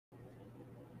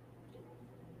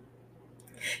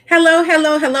Hello,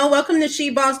 hello, hello. Welcome to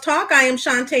She Boss Talk. I am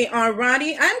Shantae R.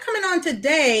 Roddy. I'm coming on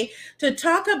today to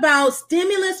talk about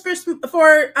stimulus for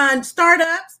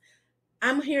startups.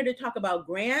 I'm here to talk about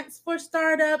grants for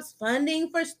startups, funding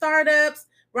for startups,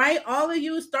 right? All of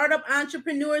you startup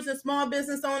entrepreneurs and small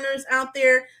business owners out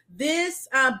there, this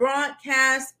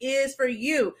broadcast is for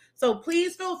you. So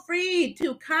please feel free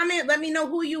to comment. Let me know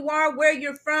who you are, where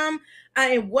you're from,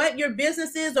 and what your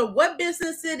business is or what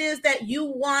business it is that you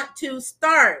want to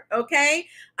start. Okay.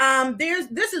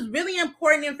 This is really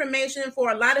important information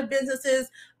for a lot of businesses.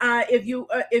 If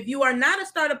you are not a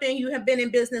startup and you have been in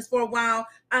business for a while,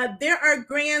 there are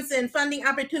grants and funding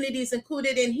opportunities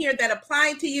included in here that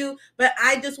apply to you, but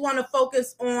I just want to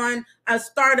focus on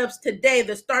startups today,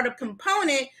 the startup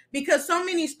component, because so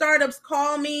many startups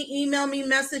call me, email me,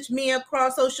 message me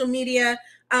across social media,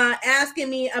 asking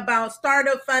me about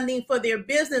startup funding for their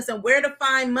business and where to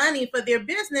find money for their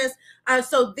business.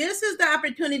 So this is the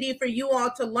opportunity for you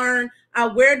all to learn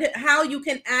how you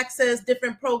can access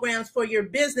different programs for your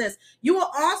business. You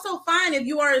will also find, if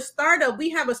you are a startup, we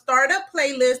have a startup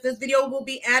playlist. This video will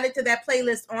be added to that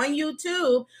playlist on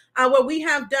YouTube, where we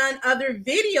have done other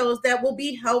videos that will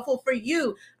be helpful for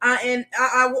you. And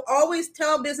I will always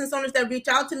tell business owners that reach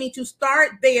out to me to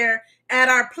start there at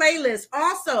our playlist.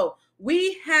 Also,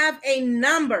 we have a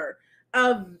number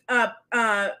of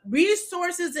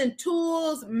resources and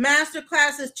tools, master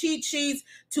classes, cheat sheets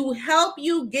to help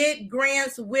you get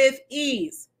grants with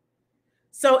ease.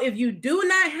 So if you do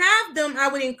not have them, I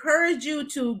would encourage you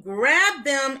to grab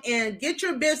them and get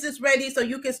your business ready so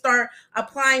you can start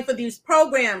applying for these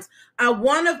programs.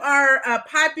 One of our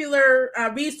popular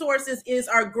resources is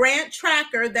our grant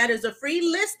tracker. That is a free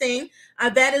listing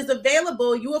that is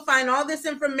available. You will find all this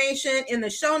information in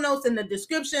the show notes, in the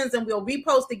descriptions, and we'll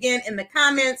repost again in the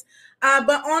comments.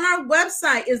 But on our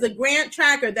website is a grant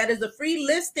tracker. That is a free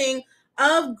listing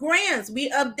of grants.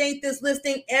 We update this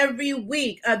listing every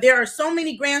week. There are so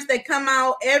many grants that come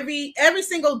out every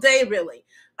single day, really.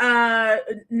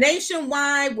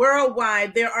 Nationwide,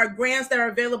 worldwide, there are grants that are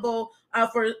available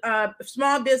for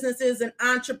small businesses and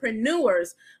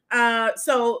entrepreneurs.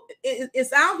 So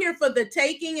it's out here for the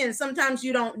taking, and sometimes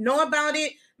you don't know about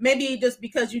it. Maybe just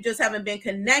because you just haven't been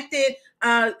connected.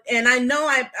 And I know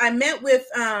I met with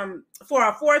for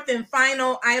our fourth and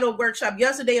final IDLE workshop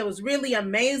yesterday. It was really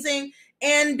amazing.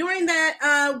 And during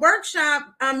that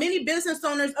workshop, many business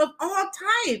owners of all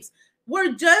types were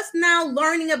just now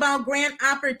learning about grant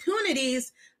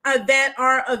opportunities that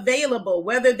are available,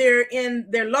 whether they're in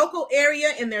their local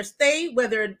area, in their state,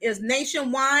 whether it is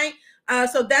nationwide.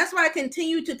 So that's why I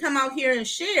continue to come out here and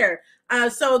share.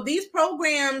 So these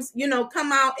programs,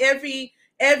 come out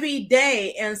every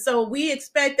day. And so we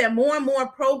expect that more and more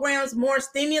programs, more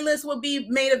stimulus will be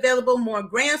made available, more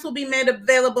grants will be made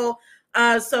available.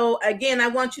 So again, I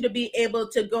want you to be able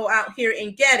to go out here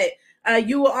and get it.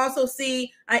 You will also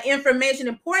see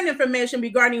important information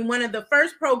regarding one of the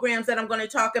first programs that I'm going to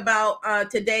talk about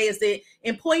today is the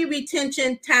Employee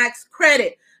Retention Tax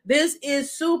Credit. This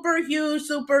is super huge,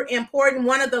 super important,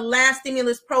 one of the last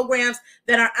stimulus programs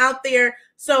that are out there.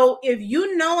 So if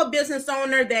you know a business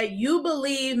owner that you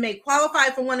believe may qualify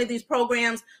for one of these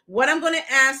programs, what I'm going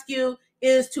to ask you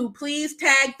is to please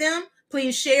tag them.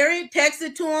 Please share it, text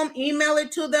it to them, email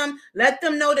it to them, let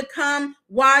them know to come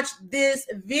watch this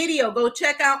video. Go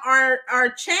check out our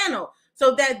channel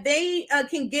so that they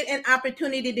can get an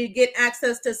opportunity to get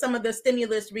access to some of the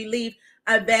stimulus relief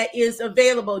that is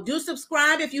available. Do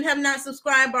subscribe if you have not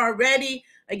subscribed already.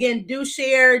 Again, do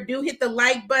share, do hit the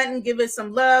like button, give it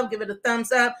some love, give it a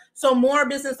thumbs up so more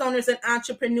business owners and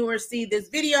entrepreneurs see this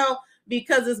video.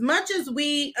 Because as much as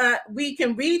we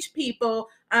can reach people,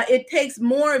 it takes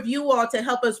more of you all to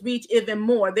help us reach even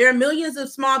more. There are millions of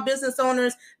small business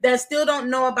owners that still don't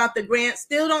know about the grants,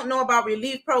 still don't know about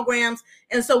relief programs.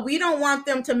 And so we don't want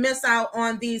them to miss out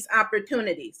on these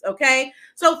opportunities. Okay.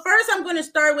 So first, I'm going to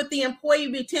start with the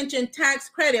Employee Retention Tax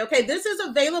Credit. Okay. This is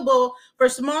available for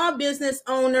small business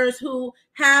owners who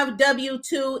have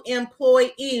W-2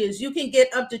 employees. You can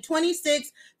get up to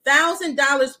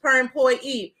 $26,000 per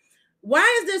employee.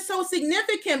 Why is this so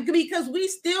significant? Because we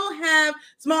still have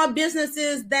small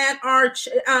businesses that are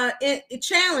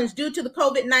challenged due to the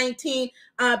COVID-19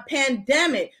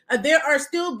 pandemic. There are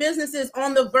still businesses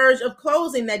on the verge of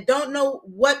closing that don't know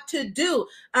what to do,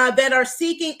 that are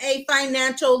seeking a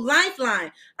financial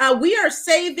lifeline. We are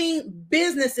saving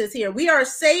businesses here. We are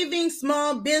saving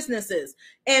small businesses.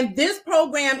 And this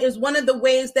program is one of the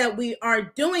ways that we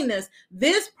are doing this.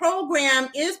 This program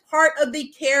is part of the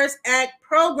CARES Act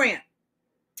program.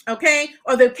 Okay,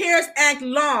 or the CARES Act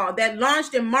law that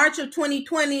launched in March of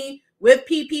 2020 with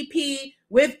PPP,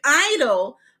 with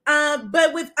IDLE.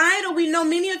 But with EIDL, we know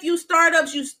many of you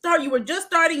startups, you were just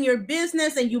starting your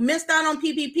business and you missed out on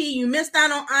PPP, you missed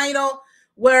out on EIDL,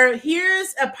 where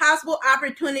here's a possible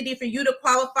opportunity for you to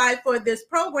qualify for this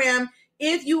program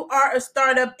if you are a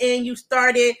startup and you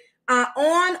started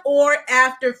on or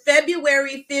after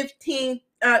February 15th,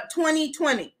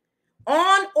 2020.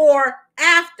 On or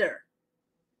after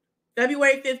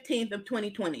February 15th of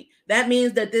 2020. That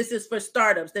means that this is for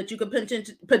startups, that you could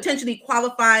potentially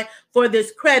qualify for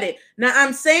this credit. Now,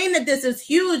 I'm saying that this is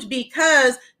huge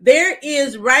because there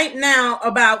is right now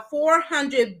about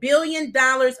 $400 billion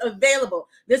available.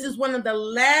 This is one of the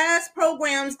last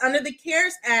programs under the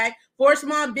CARES Act for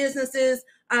small businesses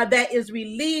that is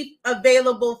relief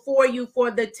available for you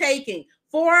for the taking.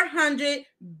 $400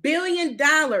 billion.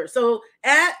 So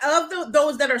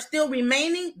those that are still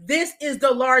remaining, this is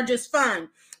the largest fund.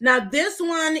 Now, this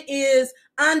one is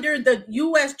under the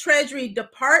U.S. Treasury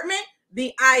Department,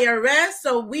 the IRS.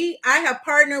 So I have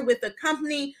partnered with a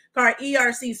company called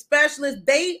ERC Specialists.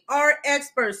 They are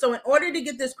experts. So in order to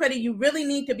get this credit, you really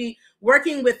need to be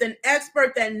working with an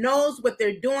expert that knows what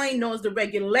they're doing, knows the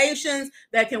regulations,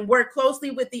 that can work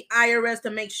closely with the IRS to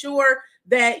make sure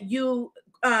that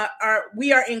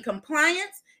we are in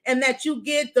compliance and that you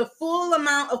get the full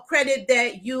amount of credit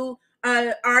that you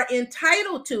are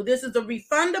entitled to. This is a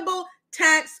refundable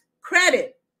tax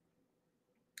credit.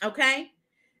 Okay.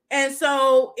 And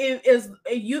so it's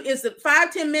a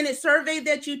 5-10 minute survey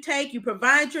that you take. You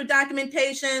provide your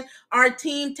documentation. Our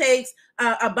team takes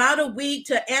about a week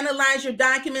to analyze your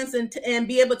documents and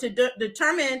be able to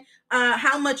determine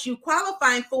how much you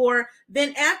qualify for.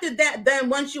 Then after that,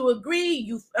 once you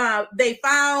agree, they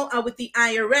file with the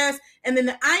IRS, and then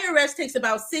the IRS takes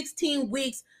about 16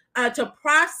 weeks to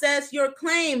process your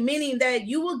claim, meaning that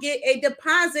you will get a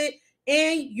deposit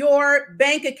in your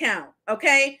bank account.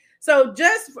 Okay. So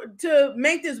just to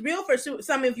make this real for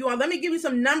some of you all, let me give you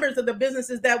some numbers of the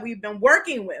businesses that we've been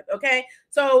working with. Okay.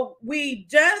 So we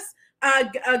just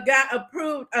got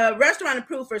approved, a restaurant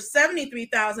approved for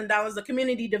 $73,000, a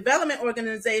community development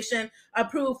organization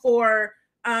approved for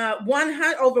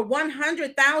over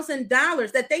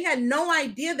 $100,000 that they had no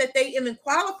idea that they even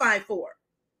qualified for.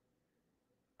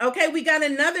 Okay, we got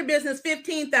another business,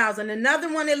 $15,000,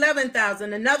 another one,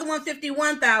 $11,000, another one,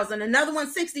 $51,000, another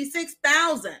one,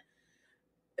 $66,000.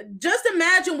 Just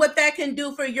imagine what that can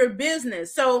do for your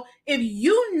business. So if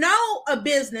you know a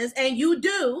business, and you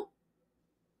do,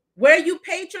 where you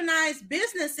patronize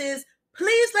businesses,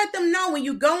 please let them know when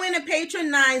you go in and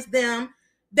patronize them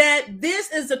that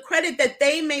this is a credit that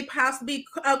they may possibly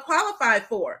qualify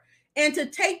for, and to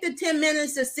take the 10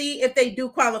 minutes to see if they do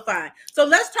qualify. So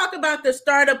let's talk about the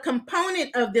startup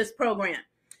component of this program.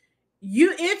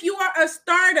 If you are a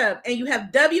startup and you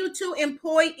have W-2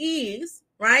 employees,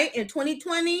 right, in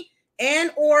 2020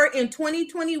 and or in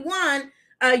 2021,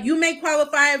 you may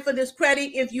qualify for this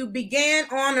credit if you began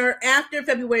on or after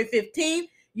February 15th.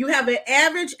 You have an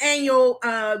average annual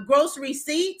gross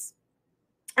receipts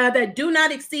that do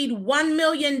not exceed $1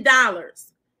 million.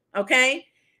 Okay.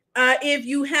 If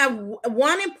you have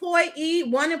one employee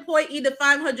to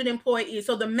 500 employees.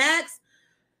 So the max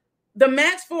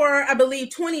for, I believe,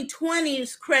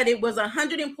 2020's credit was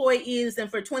 100 employees, and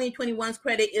for 2021's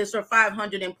credit is for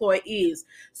 500 employees.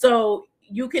 So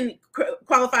you can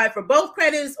qualify for both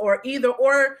credits or either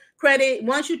or credit.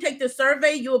 Once you take the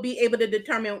survey, you will be able to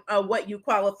determine what you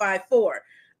qualify for.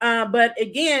 But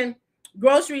again,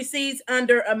 gross receipts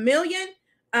under $1 million,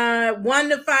 1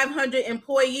 to 500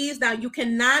 employees. Now, you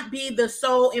cannot be the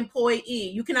sole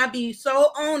employee. You cannot be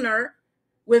sole owner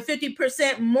with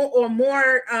 50%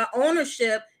 more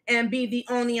ownership and be the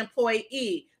only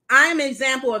employee. I'm an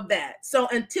example of that. So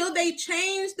until they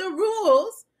change the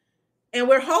rules, and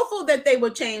we're hopeful that they will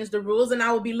change the rules, and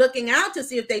I will be looking out to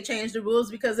see if they change the rules,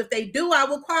 because if they do, I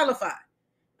will qualify.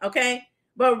 Okay.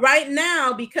 But right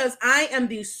now, because I am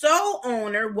the sole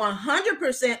owner,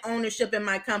 100% ownership in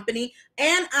my company,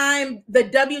 and I'm the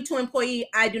W-2 employee,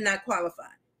 I do not qualify.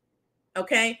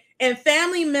 Okay. And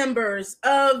family members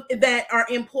that are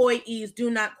employees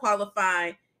do not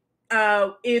qualify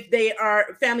if they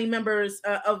are family members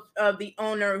of the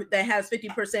owner that has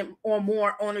 50% or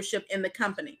more ownership in the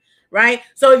company. Right.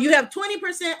 So if you have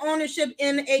 20% ownership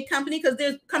in a company, because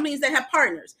there's companies that have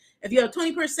partners. If you have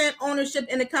 20% ownership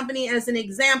in a company, as an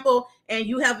example, and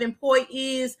you have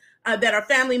employees that are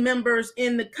family members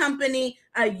in the company,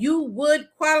 you would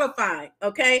qualify.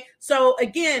 Okay. So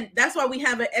again, that's why we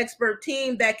have an expert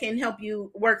team that can help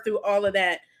you work through all of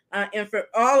that and for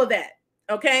all of that.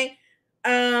 Okay.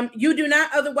 You do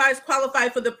not otherwise qualify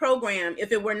for the program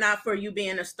if it were not for you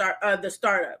being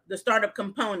the startup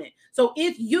component. So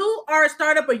if you are a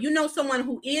startup or you know someone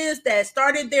who is, that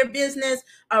started their business,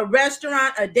 a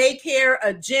restaurant, a daycare,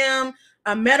 a gym,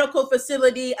 a medical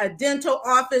facility, a dental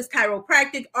office,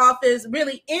 chiropractic office,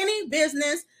 really any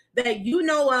business that you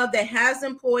know of that has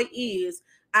employees,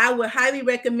 I would highly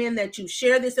recommend that you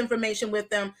share this information with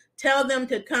them. Tell them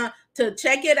to come to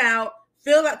check it out,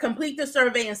 complete the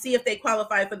survey, and see if they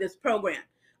qualify for this program.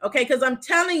 Okay, because I'm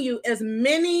telling you, as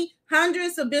many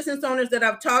hundreds of business owners that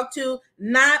I've talked to,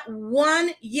 not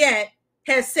one yet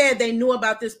has said they knew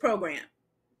about this program.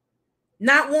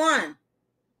 Not one.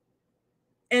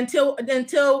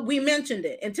 Until we mentioned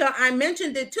it, until I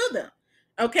mentioned it to them.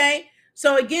 Okay.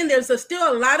 So again, there's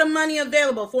still a lot of money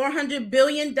available, $400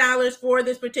 billion for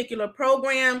this particular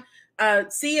program.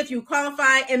 See if you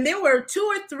qualify. And there were 2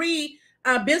 or 3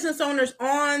 business owners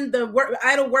on the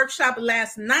IDLE workshop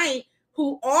last night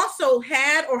who also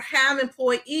had or have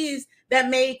employees that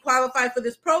may qualify for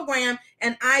this program.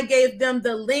 And I gave them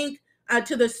the link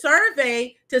to the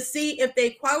survey to see if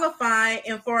they qualify,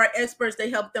 and for our experts to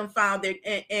help them file their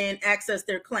and access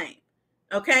their claim.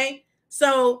 Okay.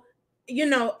 So,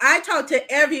 I talk to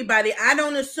everybody. I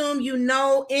don't assume you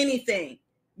know anything,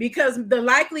 because the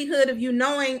likelihood of you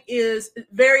knowing is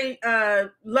very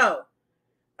low.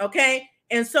 Okay.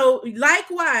 And so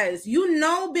likewise,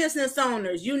 business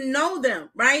owners, them,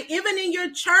 right? Even in your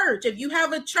church, if you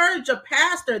have a church, a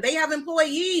pastor, they have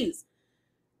employees.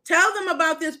 Tell them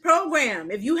about this program.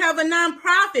 If you have a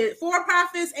nonprofit,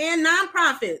 for-profits and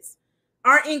nonprofits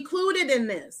are included in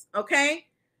this, okay?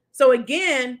 So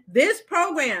again, this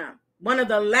program, one of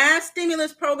the last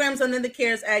stimulus programs under the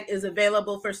CARES Act, is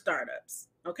available for startups,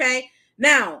 okay?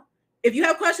 Now, if you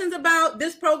have questions about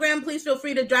this program, please feel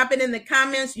free to drop it in the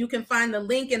comments. You can find the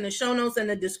link in the show notes in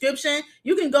the description.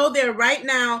 You can go there right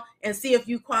now and see if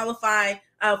you qualify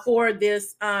for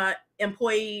this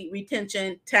employee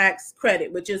retention tax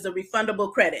credit, which is a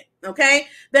refundable credit. Okay.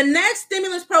 The next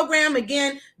stimulus program,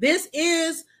 again, this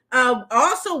is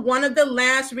also one of the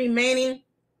last remaining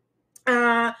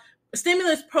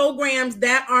stimulus programs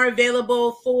that are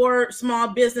available for small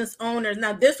business owners.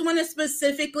 Now, this one is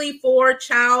specifically for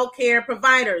child care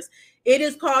providers. It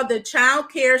is called the Child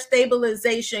Care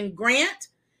Stabilization Grant,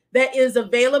 that is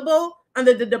available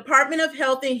under the Department of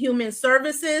Health and Human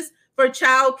Services for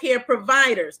child care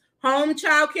providers, home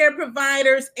child care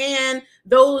providers, and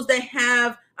those that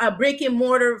have brick and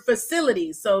mortar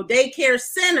facilities, so daycare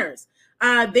centers.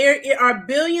 There are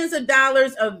billions of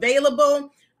dollars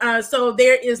available. So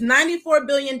there is $94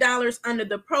 billion under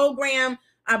the program.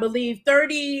 I believe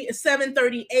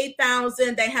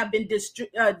 38,000 that have been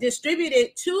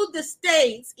distributed to the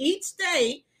states. Each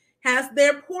state has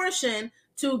their portion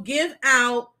to give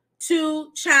out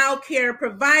to child care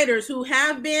providers who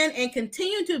have been and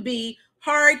continue to be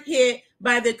hard hit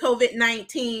by the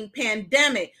COVID-19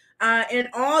 pandemic. And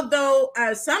although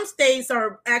some states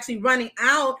are actually running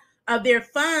out of their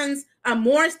funds,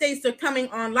 more states are coming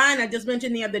online. I just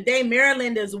mentioned the other day,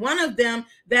 Maryland is one of them,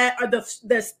 that are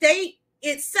the state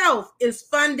itself is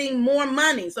funding more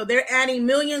money. So they're adding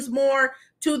millions more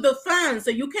to the funds.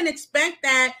 So you can expect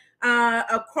that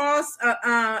across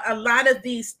a lot of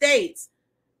these states.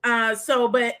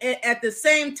 But at the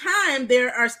same time,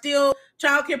 there are still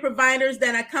childcare providers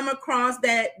that I come across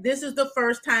that this is the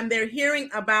first time they're hearing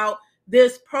about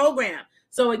this program.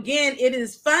 So again, it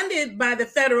is funded by the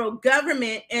federal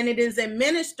government, and it is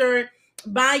administered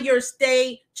by your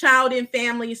state child and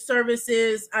family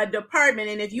services department.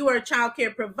 And if you are a child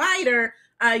care provider,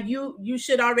 you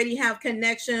should already have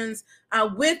connections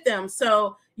with them.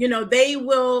 So, they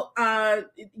will,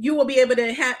 you will be able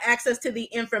to have access to the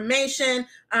information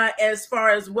as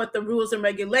far as what the rules and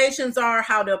regulations are,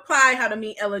 how to apply, how to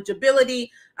meet eligibility,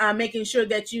 making sure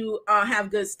that you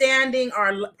have good standing,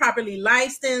 are properly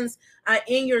licensed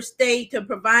in your state to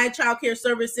provide child care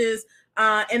services,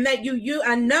 and that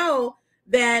I know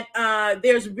that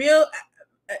there's real,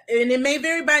 and it may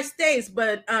vary by states,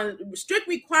 but strict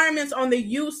requirements on the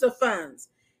use of funds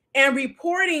and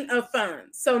reporting of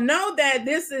funds. So know that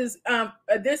this is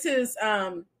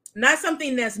not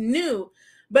something that's new,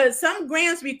 but some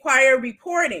grants require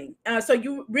reporting. So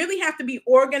you really have to be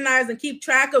organized and keep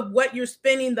track of what you're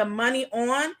spending the money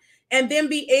on, and then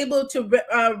be able to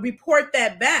report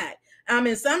that back.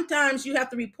 And sometimes you have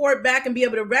to report back and be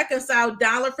able to reconcile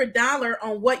dollar for dollar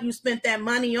on what you spent that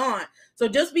money on. So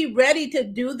just be ready to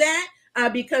do that,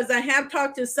 because I have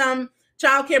talked to some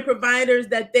childcare providers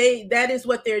that is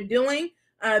what they're doing.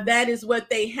 That is what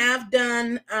they have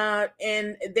done,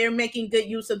 and they're making good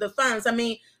use of the funds. I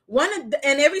mean, and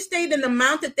every state and the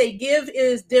amount that they give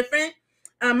is different.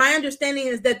 my understanding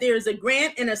is that there is a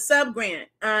grant and a sub-grant,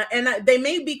 and they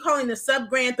may be calling the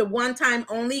sub-grant the one-time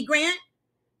only grant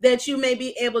that you may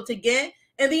be able to get.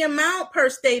 And the amount per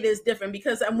state is different,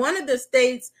 because one of the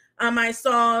states I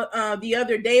saw the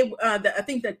other day, I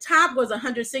think the top was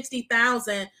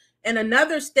 160,000, and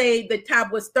another state, the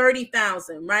top was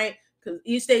 30,000, right? Because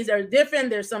each states are different.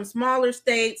 There's some smaller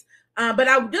states. But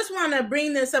I just want to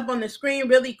bring this up on the screen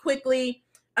really quickly,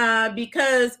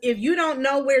 because if you don't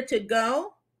know where to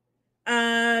go,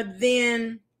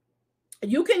 then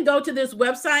you can go to this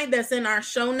website that's in our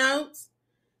show notes,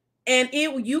 and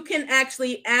you can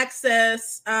actually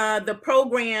access the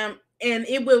program, and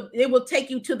it will take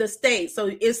you to the state.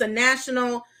 So it's a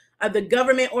national, the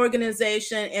government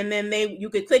organization, and then you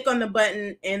could click on the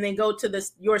button and then go to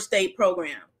your state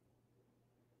program.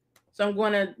 So I'm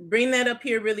going to bring that up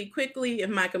here really quickly if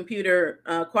my computer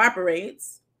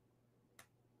cooperates.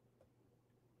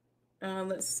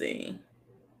 Let's see.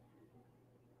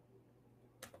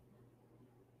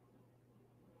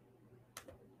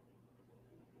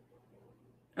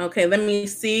 Okay, let me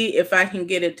see if I can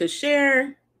get it to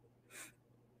share.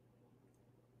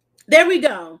 There we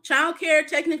go. Child Care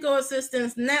Technical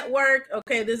Assistance Network.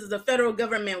 Okay, this is a federal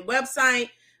government website.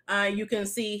 You can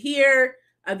see here,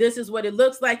 this is what it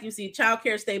looks like. You see child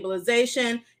care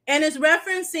stabilization, and it's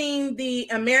referencing the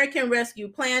American Rescue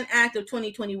Plan Act of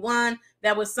 2021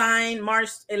 that was signed March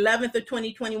 11th of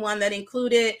 2021, that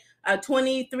included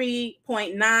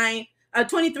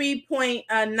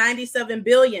 $23.97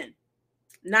 billion.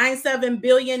 $97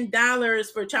 billion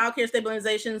for child care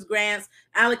stabilizations grants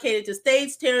allocated to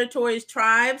states, territories,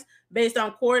 tribes based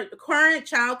on current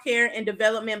child care and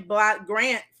development block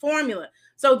grant formula.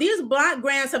 So these block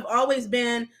grants have always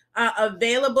been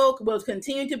available, will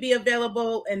continue to be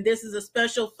available, and this is a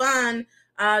special fund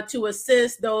to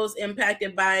assist those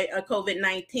impacted by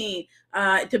COVID-19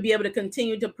 to be able to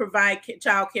continue to provide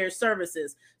child care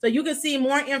services. So you can see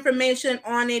more information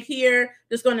on it here.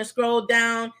 Just going to scroll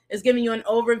down. It's giving you an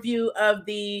overview of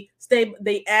the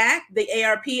act. The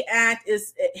ARP Act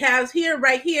has here,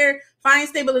 right here, find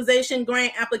stabilization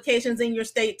grant applications in your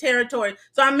state territory.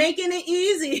 So I'm making it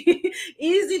easy,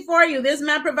 easy for you. This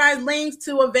map provides links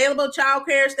to available child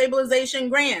care stabilization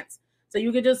grants. So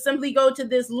you can just simply go to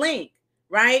this link,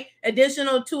 right?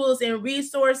 Additional tools and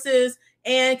resources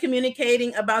and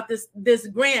communicating about this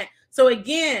grant. So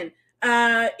again,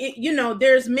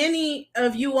 there's many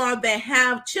of you all that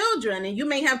have children, and you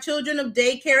may have children of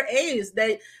daycare age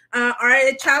that are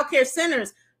at child care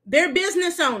centers. They're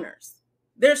business owners.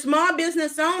 They're small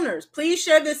business owners. Please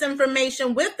share this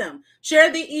information with them.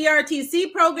 Share the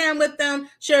ERTC program with them.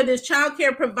 Share this child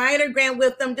care provider grant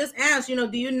with them. Just ask,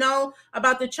 do you know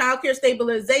about the child care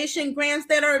stabilization grants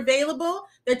that are available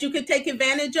that you could take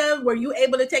advantage of? Were you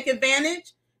able to take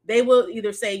advantage? They will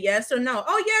either say yes or no.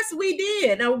 Oh, yes, we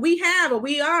did. Or we have, or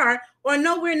we are, or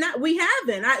no, we're not. We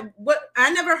haven't. I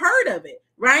never heard of it,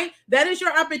 right? That is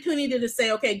your opportunity to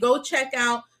say, okay, go check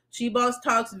out She Boss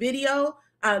Talks video.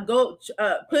 Here's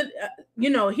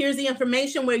the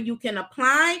information where you can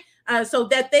apply so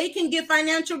that they can get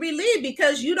financial relief,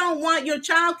 because you don't want your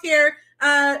child care,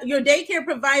 your daycare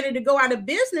provider to go out of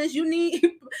business. You need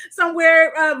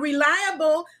somewhere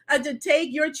reliable to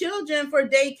take your children for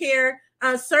daycare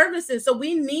services. So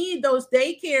we need those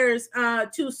daycares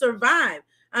to survive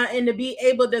and to be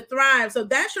able to thrive. So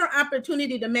that's your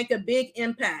opportunity to make a big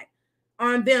impact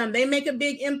on them. They make a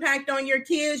big impact on your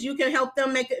kids. You can help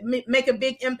them make a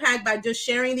big impact by just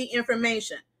sharing the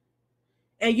information.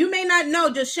 And you may not know,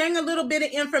 just sharing a little bit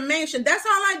of information. That's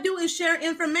all I do is share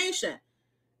information.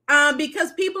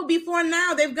 Because people before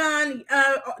now, they've gone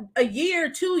a year,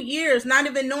 2 years, not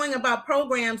even knowing about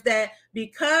programs that,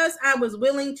 because I was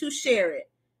willing to share it,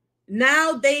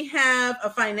 now they have a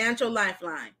financial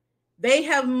lifeline. They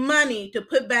have money to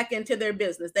put back into their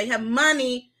business. They have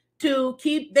money to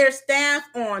keep their staff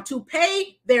on, to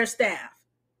pay their staff,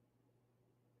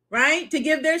 right? To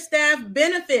give their staff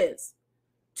benefits,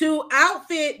 to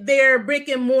outfit their brick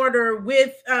and mortar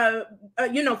with,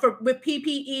 with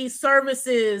PPE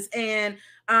services and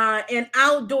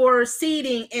outdoor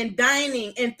seating and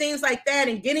dining and things like that,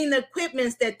 and getting the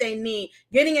equipments that they need,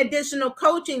 getting additional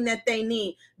coaching that they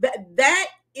need. That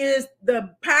is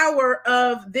the power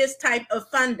of this type of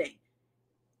funding,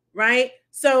 right?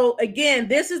 So again,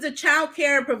 this is the child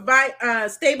care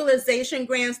stabilization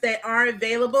grants that are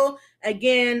available,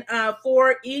 again,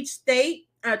 for each state.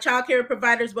 Child care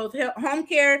providers, both home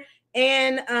care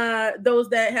and those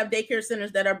that have daycare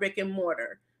centers that are brick and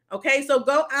mortar. Okay, so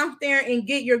go out there and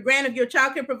get your grant of your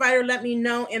child care provider. Let me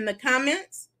know in the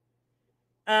comments.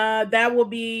 That will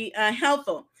be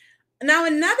helpful. Now,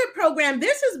 another program,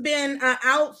 this has been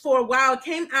out for a while,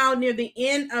 came out near the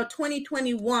end of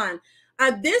 2021.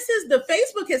 This is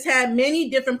Facebook has had many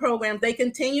different programs. They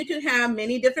continue to have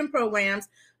many different programs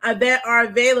that are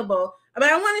available. But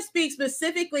I want to speak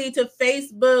specifically to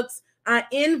Facebook's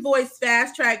Invoice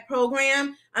Fast Track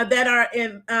program that are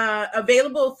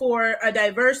available for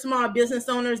diverse small business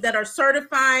owners that are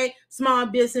certified small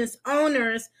business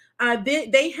owners.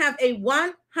 They have a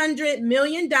 $100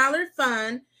 million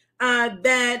fund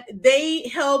that they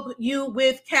help you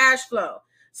with cash flow.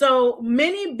 So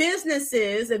many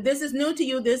businesses, if this is new to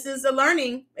you, this is a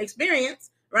learning experience,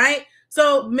 right?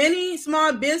 So many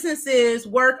small businesses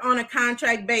work on a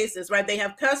contract basis, right? They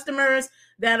have customers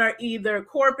that are either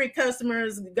corporate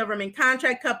customers, government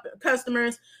contract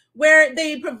customers, where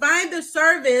they provide the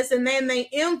service and then they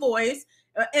invoice.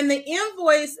 And the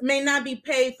invoice may not be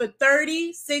paid for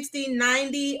 30, 60,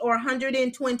 90, or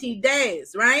 120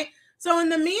 days, right? So in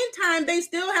the meantime, they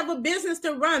still have a business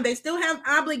to run. They still have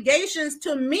obligations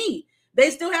to meet. They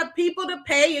still have people to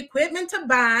pay, equipment to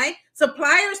buy,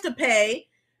 suppliers to pay,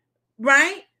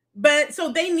 right? But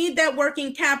so they need that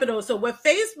working capital. So what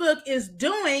Facebook is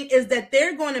doing is that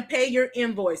they're going to pay your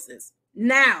invoices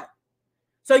now.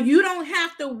 So you don't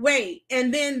have to wait.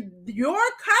 And then your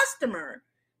customer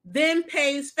then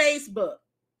pays Facebook.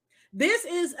 This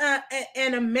is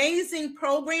an amazing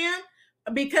program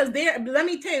because let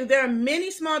me tell you, there are many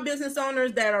small business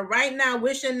owners that are right now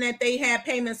wishing that they had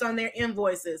payments on their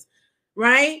invoices,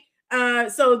 right?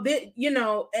 And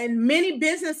many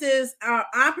businesses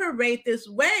operate this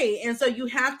way. And so you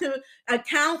have to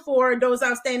account for those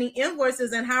outstanding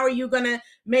invoices. And how are you going to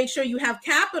make sure you have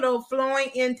capital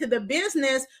flowing into the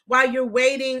business while you're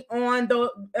waiting on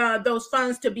those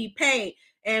funds to be paid?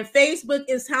 And Facebook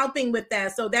is helping with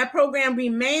that. So that program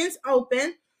remains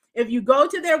open. If you go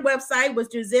to their website,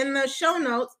 which is in the show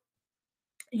notes,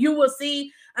 you will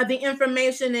see the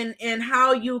information and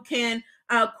how you can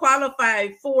qualify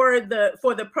for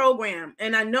the program.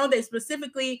 And I know they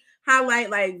specifically highlight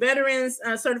like veterans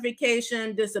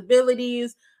certification,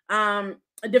 disabilities,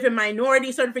 different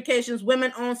minority certifications,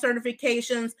 women-owned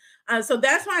certifications. So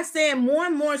that's why I say more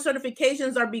and more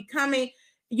certifications are becoming.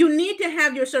 You need to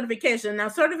have your certification. Now,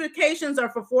 certifications are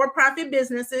for for-profit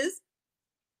businesses.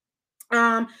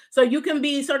 So you can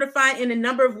be certified in a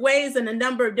number of ways, in a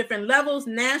number of different levels,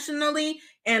 nationally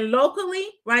and locally,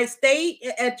 right?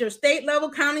 At your state level,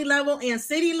 county level, and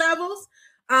city levels.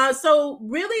 So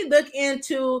really look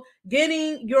into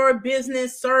getting your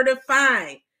business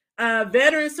certified.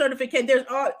 Veteran certificate, there's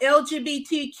all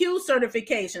LGBTQ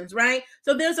certifications, right?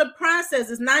 So there's a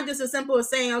process. It's not just as simple as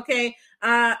saying, okay,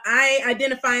 I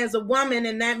identify as a woman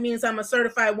and that means I'm a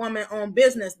certified woman-owned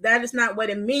business. That is not what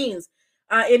it means.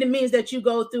 It means that you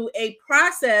go through a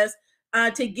process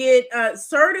to get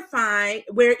certified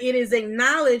where it is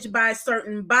acknowledged by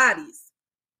certain bodies,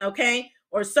 okay,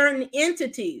 or certain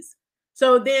entities.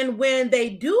 So then when they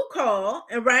do call,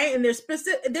 right, and there's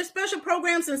special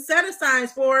programs and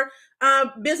set-asides for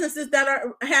businesses that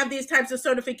have these types of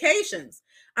certifications.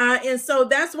 And so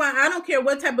that's why I don't care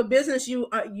what type of business you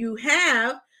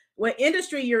have, what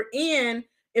industry you're in.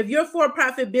 If you're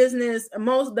for-profit business,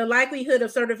 the likelihood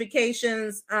of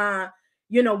certifications,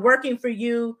 working for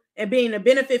you and being a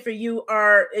benefit for you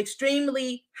are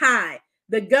extremely high.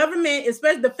 The government,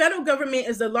 especially the federal government,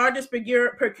 is the largest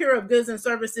procurer of goods and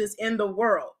services in the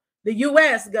world. The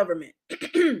U.S. government.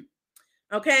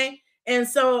 Okay. And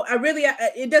so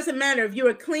it doesn't matter if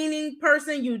you're a cleaning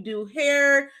person, you do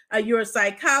hair, you're a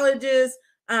psychologist,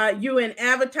 you're in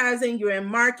advertising, you're in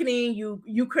marketing,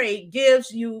 you create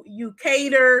gifts, you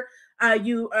cater,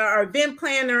 you are event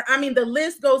planner. I mean, the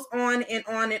list goes on and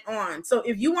on and on. So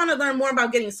if you want to learn more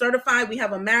about getting certified, we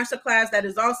have a masterclass that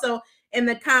is also in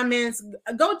the comments.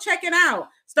 Go check it out.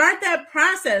 Start that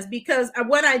process, because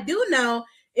what I do know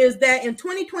is that in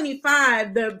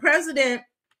 2025, the President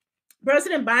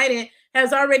Biden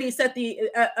has already set the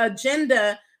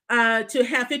agenda to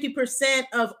have 50%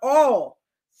 of all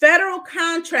federal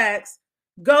contracts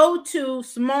go to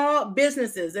small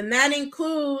businesses, and that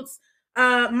includes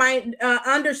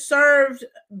underserved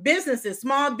businesses,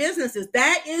 small businesses.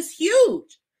 That is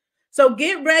huge. So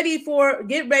get ready for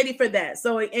that.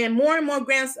 So, and more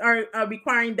grants are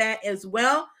requiring that as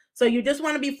well. So you just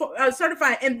want to be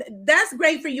certified, and that's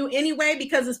great for you anyway,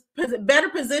 because it's better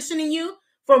positioning you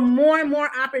for more and more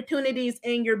opportunities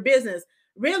in your business.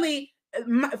 Really,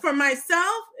 for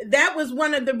myself, that was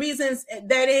one of the reasons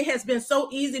that it has been so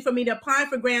easy for me to apply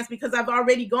for grants, because I've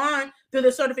already gone through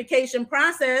the certification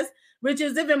process, which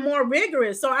is even more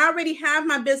rigorous. So I already have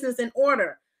my business in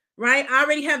order. right? I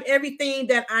already have everything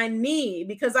that I need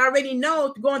because I already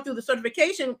know going through the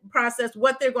certification process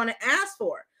what they're going to ask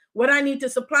for, what I need to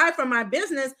supply for my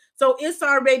business. So it's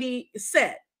already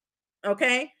set.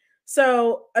 Okay.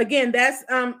 So again, that's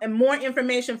more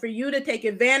information for you to take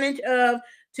advantage of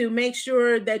to make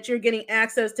sure that you're getting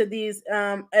access to these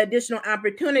additional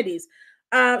opportunities.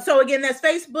 So again, that's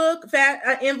Facebook.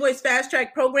 Invoice Fast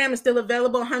Track program is still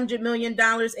available, $100 million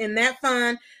in that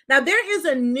fund. Now there is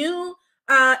a new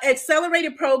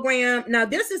accelerated program. Now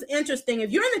this is interesting.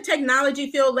 If you're in the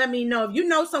technology field, let me know. If you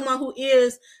know someone who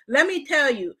is, let me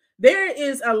tell you, there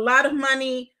is a lot of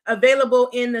money available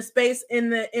in the space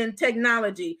in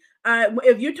technology.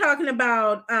 If you're talking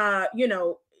about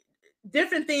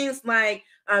different things like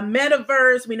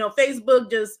metaverse, we know Facebook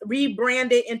just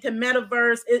rebranded into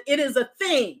metaverse. It is a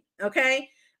thing, okay?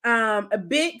 A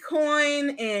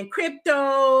Bitcoin and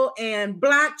crypto and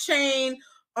blockchain,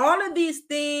 all of these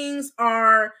things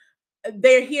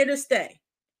they're here to stay,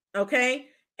 okay?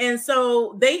 And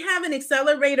so they have an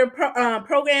accelerator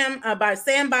program by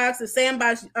Sandbox, the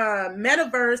Sandbox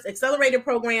Metaverse Accelerator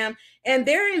Program, and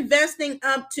they're investing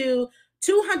up to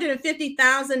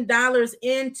 $250,000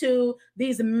 into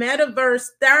these metaverse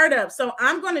startups. So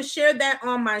I'm going to share that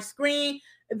on my screen.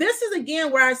 This is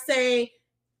again where I say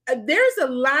there's a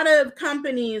lot of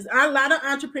companies, a lot of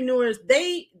entrepreneurs.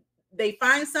 They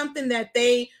find something that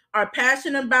they are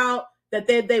passionate about, that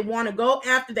they want to go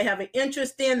after, they have an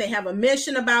interest in, they have a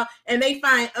mission about, and they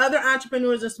find other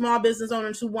entrepreneurs and small business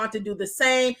owners who want to do the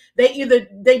same. They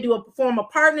form a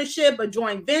partnership, a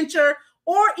joint venture,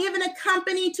 or even a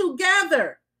company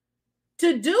together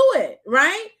to do it,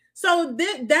 right? So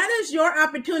that is your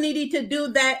opportunity to do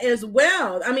that as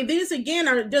well. I mean, these again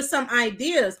are just some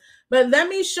ideas, but let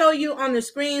me show you on the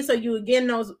screen so you again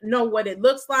know what it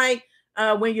looks like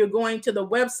when you're going to the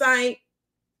website.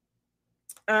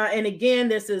 And again,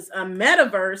 this is a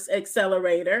metaverse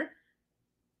accelerator.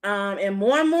 And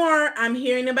more, I'm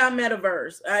hearing about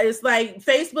metaverse. It's like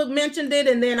Facebook mentioned it,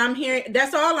 and then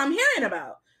that's all I'm hearing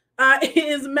about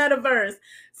is metaverse.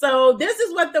 So this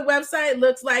is what the website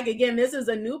looks like. Again, this is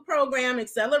a new program,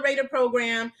 accelerator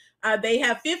program. They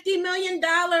have $50 million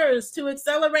to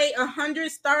accelerate 100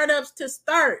 startups to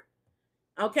start,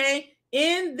 okay,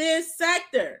 in this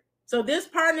sector. So this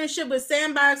partnership with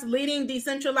Sandbox, leading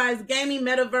decentralized gaming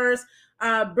metaverse,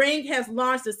 Brink has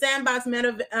launched the Sandbox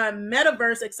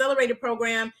Metaverse Accelerator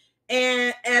Program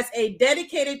and as a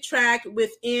dedicated track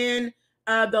within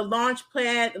the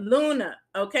Launchpad Luna.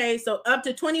 Okay, so up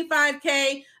to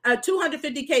 25K,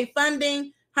 250K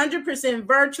funding, 100%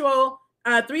 virtual,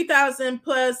 3,000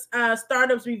 plus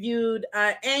startups reviewed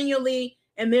annually.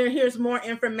 And then here's more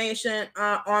information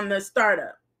on the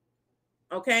startup.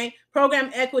 Okay, program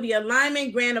equity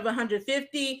alignment grant of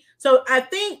 150. So I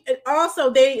think also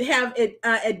they have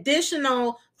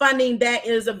additional funding that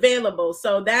is available.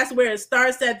 So that's where it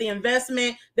starts at the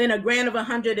investment, then a grant of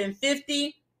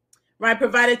 150, right,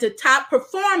 provided to top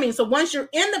performing. So once you're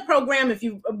in the program, if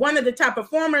you're one of the top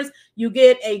performers, you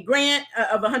get a grant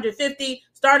of 150.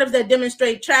 Startups that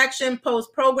demonstrate traction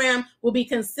post-program will be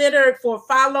considered for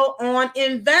follow-on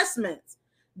investments.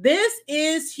 This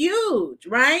is huge,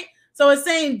 right? So it's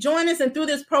saying join us, and through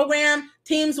this program,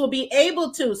 teams will be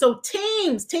able to. So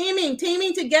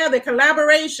teaming together,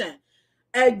 collaboration.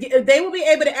 They will be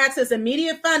able to access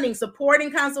immediate funding, support,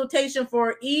 and consultation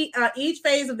for each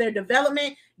phase of their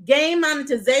development, game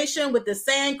monetization with the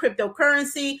Sand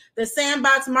cryptocurrency, the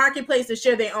Sandbox marketplace to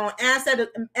share their own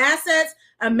assets,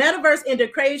 a metaverse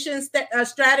integration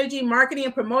strategy, marketing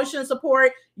and promotion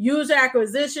support, user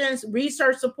acquisitions,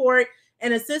 research support,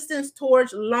 and assistance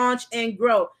towards launch and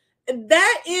growth.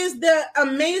 That is the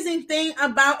amazing thing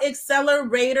about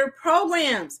accelerator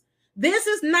programs. This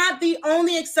is not the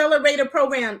only accelerator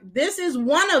program. This is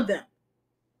one of them.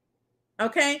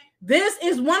 Okay, this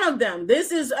is one of them.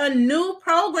 This is a new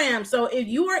program. So if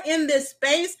you are in this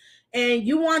space and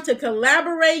you want to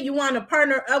collaborate, you want to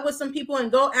partner up with some people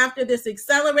and go after this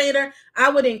accelerator,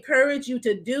 I would encourage you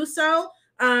to do so.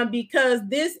 Because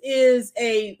this is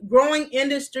a growing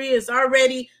industry. It's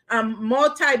already a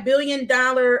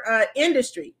multi-billion-dollar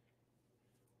industry.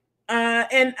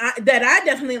 And that I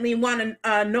definitely want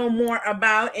to know more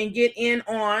about and get in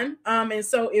on. And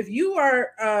so if you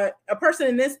are a person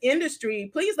in this industry,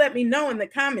 please let me know in the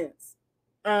comments.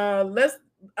 Let's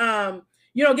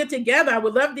get together. I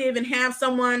would love to even have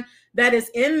someone that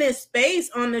is in this space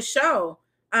on the show.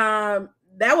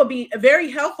 That would be very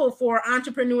helpful for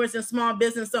entrepreneurs and small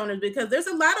business owners, because there's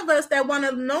a lot of us that want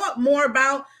to know more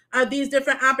about these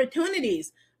different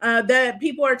opportunities that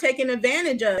people are taking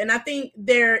advantage of. And I think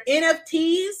their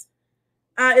NFTs,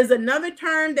 is another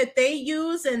term that they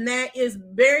use, and that is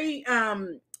very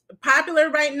popular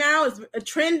right now, is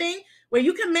trending, where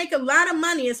you can make a lot of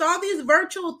money. It's all these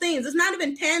virtual things. It's not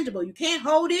even tangible. You can't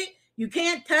hold it, you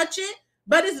can't touch it,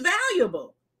 but it's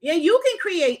valuable. Yeah, you can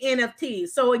create NFTs.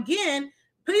 So again,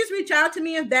 please reach out to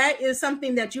me if that is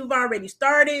something that you've already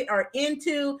started or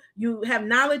into, you have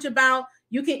knowledge about.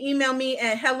 You can email me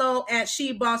at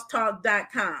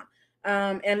hello@shebosstalk.com.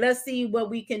 And let's see what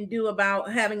we can do about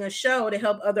having a show to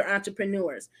help other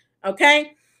entrepreneurs.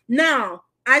 Okay. Now,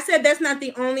 I said that's not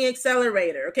the only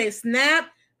accelerator. Okay.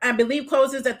 Snap, I believe,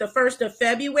 closes at the 1st of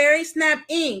February. Snap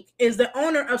Inc. is the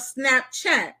owner of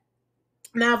Snapchat.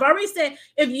 Now, I've already said,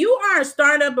 if you are a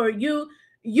startup, or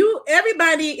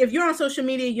everybody, if you're on social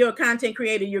media, you're a content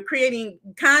creator, you're creating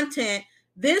content,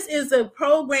 this is a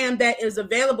program that is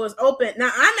available, is open.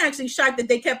 Now, I'm actually shocked that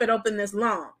they kept it open this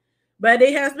long, but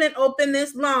it has been open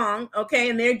this long. Okay.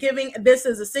 And they're giving, this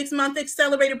is a 6-month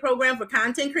accelerator program for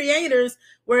content creators,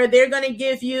 where they're going to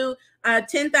give you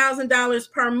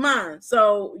 $10,000 per month.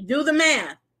 So do the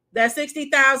math. That's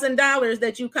 $60,000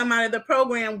 that you come out of the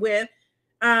program with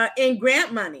in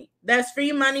grant money. That's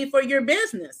free money for your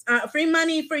business, free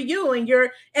money for you and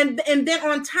then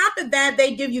on top of that,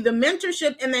 they give you the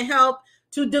mentorship and the help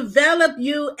to develop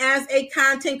you as a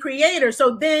content creator.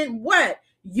 So then what?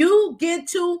 You get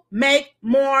to make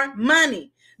more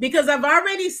money, because I've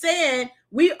already said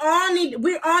we all need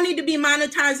to be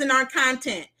monetizing our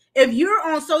content. If you're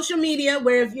on social media,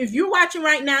 where if you're watching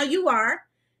right now, you are,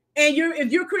 and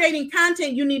if you're creating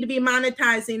content, you need to be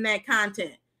monetizing that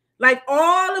content. Like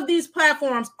all of these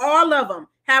platforms, all of them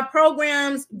have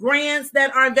programs, grants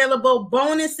that are available,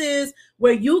 bonuses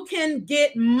where you can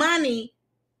get money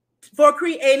for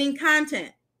creating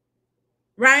content,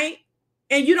 right?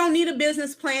 And you don't need a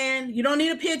business plan. You don't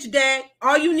need a pitch deck.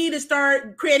 All you need is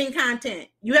start creating content.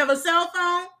 You have a cell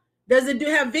phone. Does it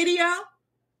have video?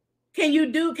 Can you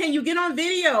get on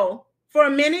video for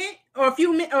a minute or a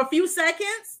few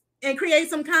seconds and create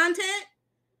some content?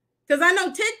 Because I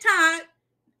know TikTok,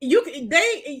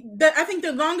 I think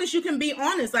the longest you can be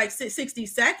on is like 60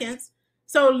 seconds.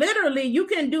 So literally you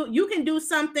can do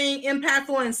something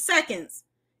impactful in seconds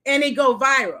and it go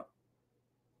viral,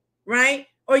 right?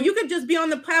 Or you could just be on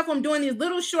the platform doing these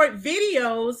little short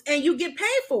videos and you get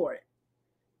paid for it.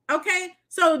 Okay.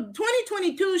 So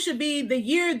 2022 should be the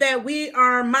year that we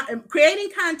are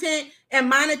creating content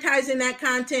and monetizing that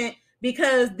content,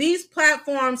 because these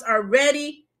platforms are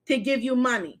ready to give you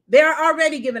money. They're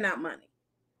already giving out money.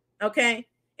 Okay.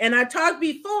 And I talked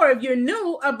before, if you're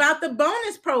new, about the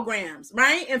bonus programs,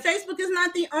 right? And Facebook is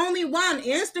not the only one.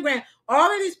 Instagram,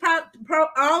 all of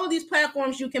these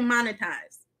platforms you can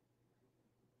monetize.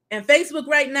 And Facebook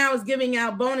right now is giving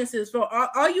out bonuses for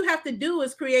all you have to do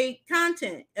is create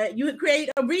content. You create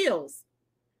Reels,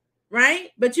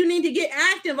 right? But you need to get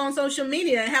active on social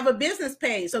media and have a business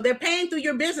page. So they're paying through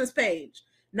your business page,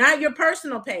 not your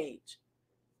personal page.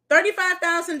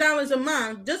 $35,000 a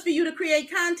month just for you to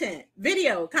create content,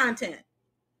 video content.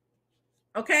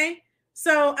 Okay.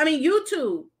 So, I mean,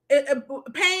 YouTube,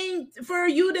 paying for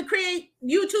you to create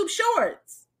YouTube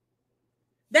shorts.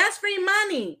 That's free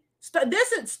money.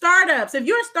 This is startups. If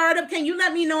you're a startup, can you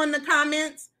let me know in the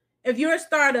comments? If you're a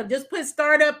startup, just put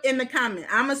startup in the comment.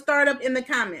 I'm a startup in the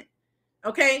comment.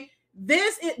 Okay.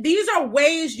 These are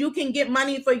ways you can get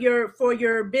money for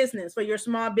your business, for your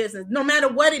small business, no matter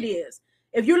what it is.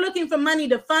 If you're looking for money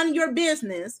to fund your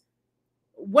business,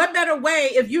 what better way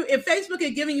if Facebook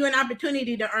is giving you an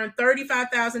opportunity to earn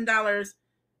 $35,000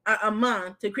 a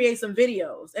month to create some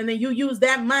videos, and then you use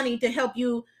that money to help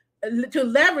you to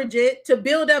leverage it to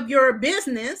build up your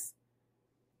business.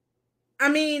 I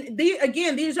mean,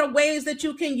 these are ways that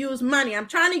you can use money. I'm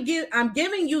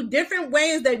giving you different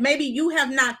ways that maybe you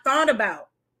have not thought about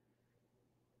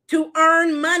to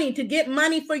earn money, to get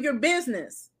money for your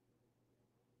business.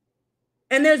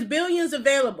 And there's billions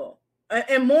available,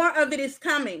 and more of it is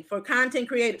coming for content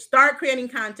creators. Start creating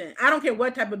content. I don't care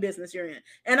what type of business you're in.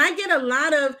 And I have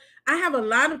a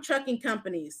lot of trucking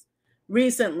companies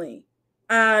recently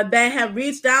that have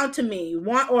reached out to me,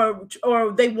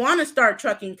 or they want to start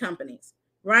trucking companies,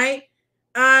 right?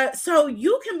 So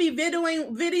you can be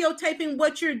videotaping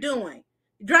what you're doing,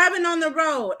 driving on the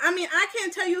road. I mean, I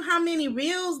can't tell you how many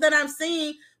reels that I've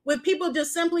seen with people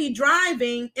just simply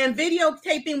driving and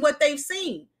videotaping what they've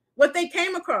seen, what they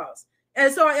came across.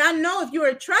 And so I know if you're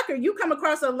a trucker, you come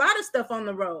across a lot of stuff on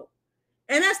the road,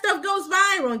 and that stuff goes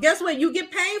viral. And guess what? You get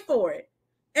paid for it.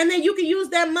 And then you can use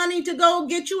that money to go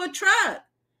get you a truck,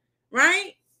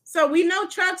 right? So we know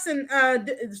trucks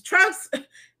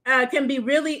can be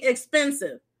really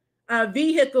expensive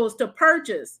vehicles to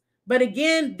purchase. But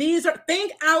again,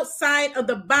 think outside of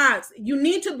the box. You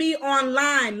need to be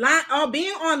online.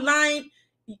 Being online,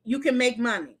 you can make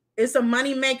money. It's a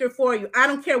money maker for you. I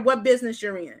don't care what business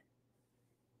you're in.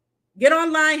 Get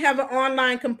online, have an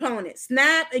online component.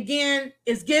 Snap, again,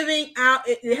 is giving out.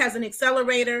 It has an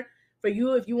accelerator for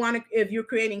you if you're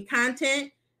creating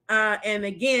content. And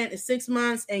again, it's 6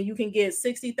 months and you can get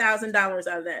 $60,000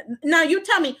 out of that. Now you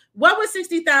tell me, what would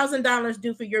 $60,000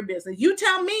 do for your business? You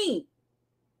tell me.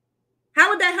 How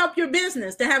would that help your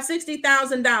business to have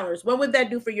 $60,000? What would that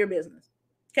do for your business?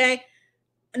 Okay.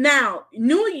 Now,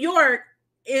 New York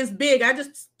is big. I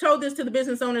just told this to the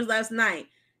business owners last night.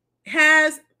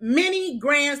 Has many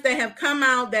grants that have come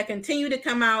out, that continue to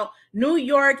come out. New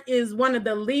York is one of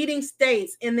the leading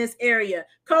states in this area,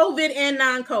 COVID and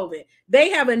non-COVID. They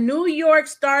have a New York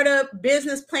startup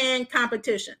business plan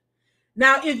competition.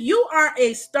 Now, if you are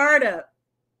a startup,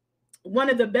 one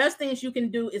of the best things you can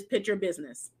do is pitch your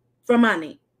business for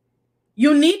money.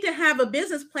 You need to have a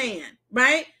business plan,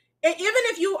 right? And even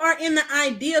if you are in the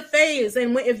idea phase,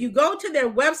 and if you go to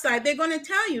their website, they're going to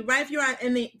tell you, right? If you're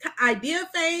in the idea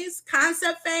phase,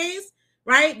 concept phase,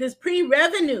 right? There's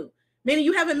pre-revenue, meaning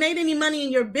you haven't made any money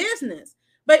in your business.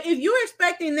 But if you're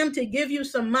expecting them to give you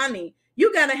some money,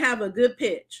 you got to have a good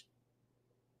pitch.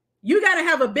 You got to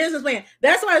have a business plan.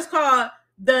 That's why it's called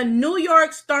the New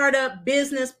York Startup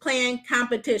Business Plan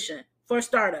Competition for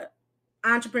startup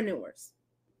entrepreneurs.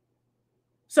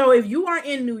 So if you are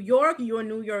in New York, you're a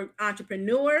New York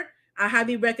entrepreneur, I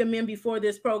highly recommend before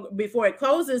it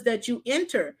closes that you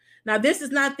enter. Now, this is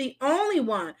not the only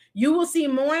one. You will see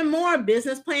more and more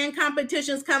business plan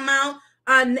competitions come out.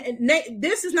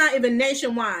 This is not even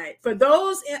nationwide. For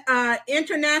those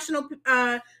international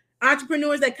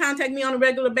entrepreneurs that contact me on a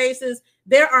regular basis,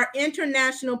 there are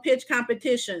international pitch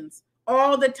competitions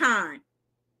all the time.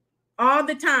 All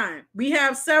the time. We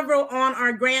have several on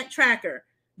our grant tracker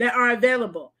that are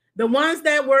available. The ones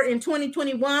that were in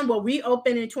 2021 will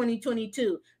reopen in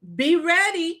 2022. Be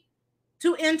ready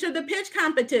to enter the pitch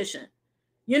competition.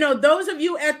 You know, those of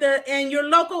you in your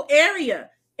local area,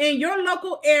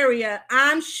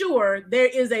 I'm sure there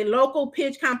is a local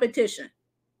pitch competition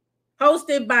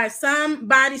hosted by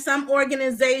somebody, some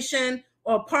organization,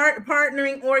 or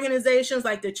partnering organizations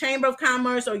like the Chamber of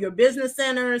Commerce or your business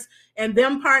centers, and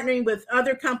them partnering with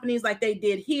other companies like they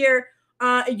did here.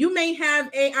 You may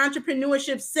have an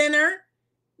entrepreneurship center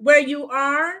where you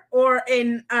are, or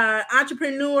an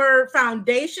entrepreneur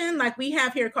foundation like we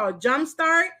have here called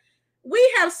Jumpstart. We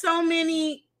have so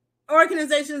many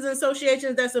organizations and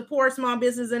associations that support small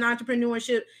business and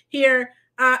entrepreneurship here.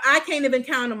 I can't even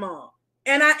count them all.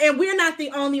 And we're not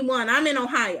the only one. I'm in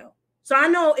Ohio. So I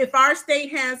know if our state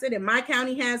has it, if my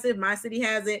county has it, my city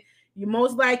has it,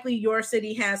 most likely your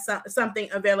city has something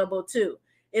available too.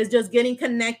 It's just getting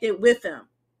connected with them.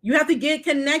 You have to get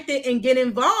connected and get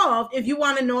involved if you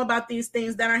want to know about these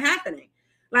things that are happening.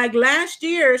 Like last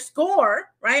year,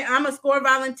 SCORE, right? I'm a SCORE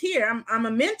volunteer. I'm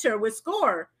a mentor with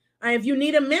SCORE. If you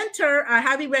need a mentor, I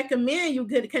highly recommend you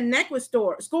could connect with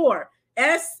SCORE. SCORE.org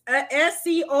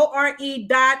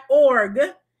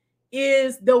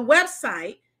is the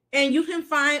website, and you can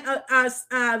find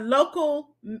the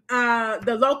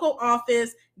local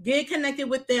office, get connected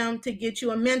with them to get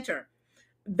you a mentor.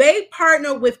 They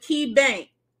partner with Key Bank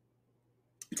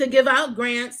to give out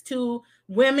grants to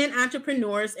women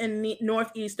entrepreneurs in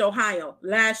Northeast Ohio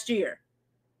last year.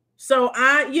 So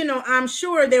I'm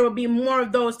sure there will be more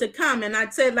of those to come. And I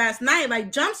said last night,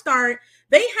 like Jumpstart,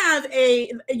 they have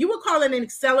you would call it an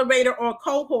accelerator or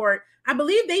cohort. I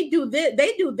believe they do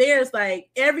theirs like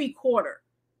every quarter.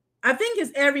 I think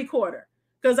it's every quarter,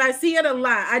 because I see it a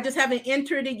lot. I just haven't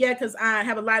entered it yet because I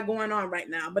have a lot going on right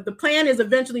now. But the plan is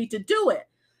eventually to do it.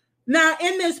 Now,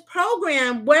 in this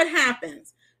program, what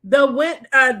happens?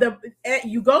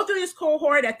 You go through this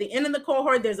cohort. At the end of the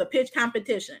cohort, there's a pitch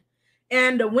competition,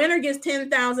 and the winner gets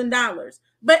 $10,000.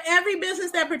 But every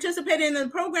business that participated in the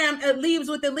program leaves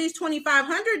with at least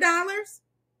 $2,500.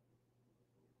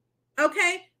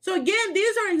 Okay, so again,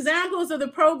 these are examples of the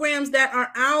programs that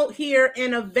are out here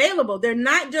and available. They're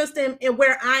not just in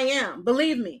where I am,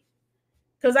 believe me,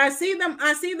 because I see them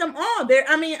all there.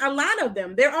 I mean, a lot of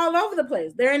them, they're all over the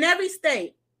place. They're in every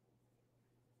state.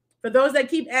 For those that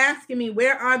keep asking me,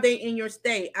 where are they in your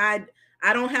state? I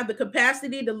don't have the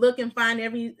capacity to look and find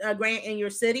every grant in your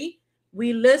city.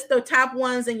 We list the top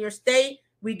ones in your state.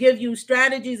 We give you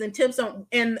strategies and tips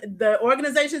and the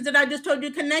organizations that I just told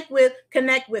you connect with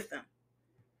them.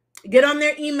 Get on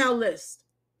their email list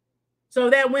so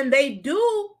that when they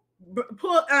do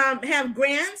have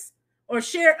grants or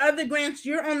share other grants,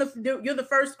 you're the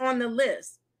first on the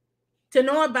list to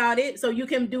know about it, so you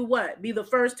can do what? Be the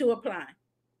first to apply.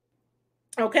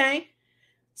 Okay.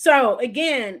 So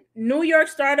again, New York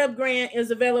Startup Grant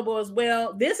is available as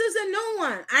well. This is a new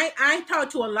one. I talk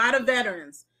to a lot of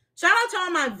veterans. Shout out to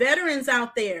all my veterans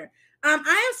out there. I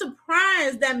am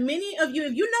surprised that many of you,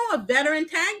 if you know a veteran,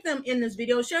 tag them in this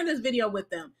video, share this video with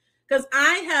them. Because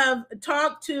I have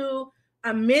talked to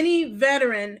many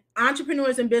veteran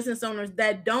entrepreneurs and business owners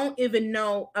that don't even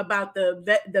know about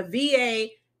the VA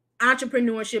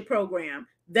entrepreneurship program.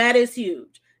 That is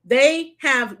huge. They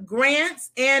have grants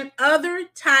and other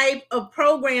type of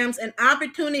programs and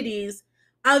opportunities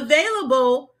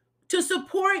available to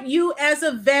support you as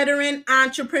a veteran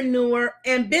entrepreneur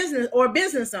and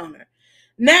business owner.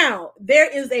 Now, there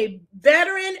is a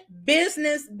veteran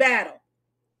business battle.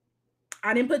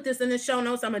 I didn't put this in the show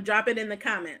notes. I'm going to drop it in the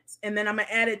comments, and then I'm going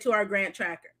to add it to our grant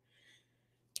tracker.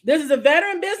 This is a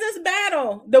veteran business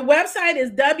battle. The website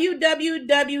is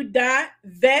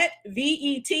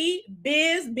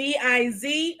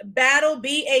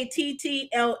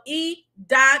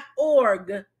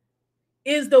www.vettle.org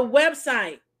is the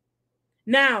website.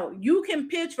 Now, you can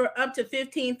pitch for up to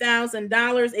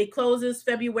 $15,000. It closes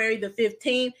February the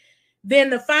 15th.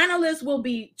 Then the finalists will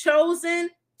be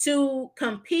chosen to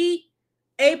compete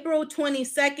April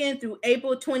 22nd through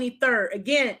April 23rd.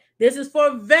 Again, this is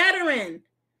for veteran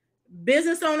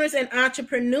business owners and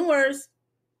entrepreneurs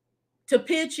to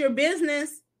pitch your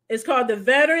business. It's called the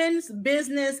Veterans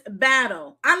Business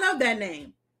Battle. I love that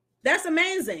name. That's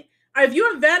amazing. If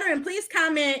you're a veteran, please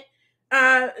comment.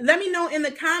 Let me know in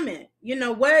the comment,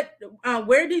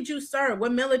 where did you serve?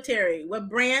 What military? What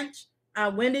branch?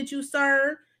 When did you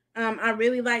serve? I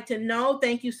really like to know.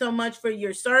 Thank you so much for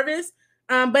your service.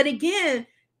 But again,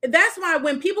 that's why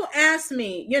when people ask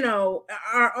me,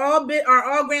 are all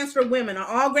grants for women, are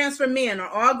all grants for men, are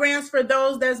all grants for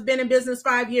those that's been in business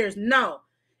 5 years? No.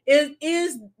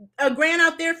 Is a grant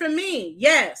out there for me?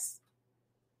 Yes.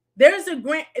 There's a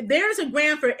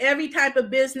grant for every type of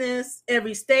business,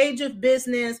 every stage of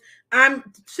business. I'm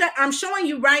showing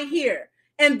you right here.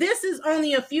 And this is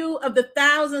only a few of the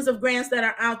thousands of grants that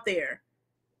are out there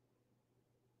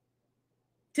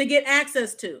to get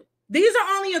access to. These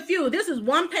are only a few. This is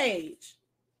one page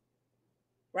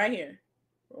right here.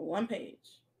 One page.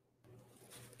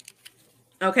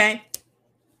 Okay.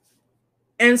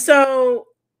 And so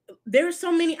there's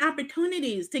so many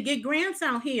opportunities to get grants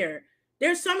out here.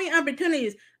 There's so many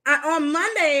opportunities. On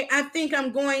Monday, I think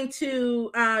I'm going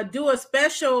to do a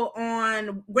special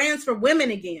on grants for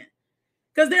women again.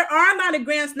 Because there are a lot of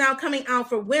grants now coming out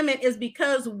for women, is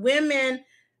because women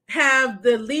have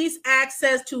the least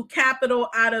access to capital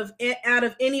out of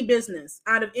any business,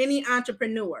 out of any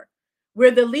entrepreneur.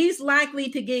 We're the least likely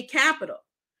to get capital.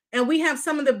 And we have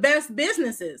some of the best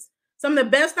businesses, some of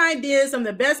the best ideas, some of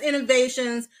the best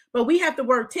innovations, but we have to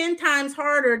work 10 times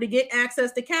harder to get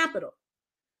access to capital.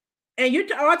 And you're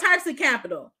all types of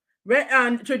capital,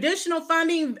 traditional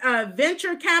funding,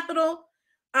 venture capital.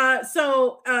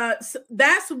 So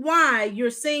that's why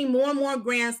you're seeing more and more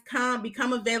grants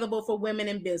become available for women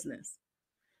in business,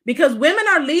 because women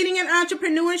are leading in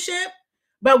entrepreneurship,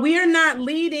 but we are not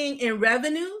leading in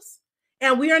revenues,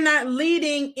 and we are not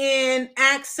leading in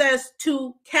access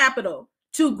to capital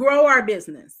to grow our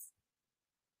business.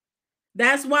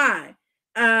 That's why.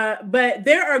 But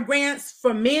there are grants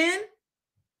for men,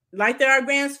 like there are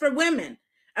grants for women.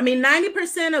 I mean,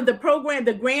 90% of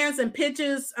the grants and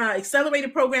pitches,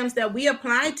 accelerated programs that we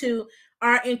apply to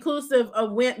are inclusive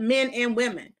of men and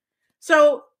women.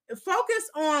 So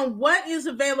focus on what is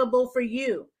available for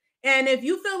you. And if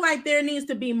you feel like there needs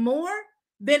to be more,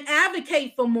 then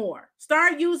advocate for more.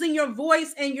 Start using your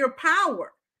voice and your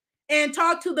power and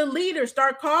talk to the leaders.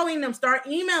 Start calling them, start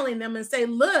emailing them and say,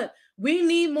 look, we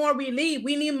need more relief.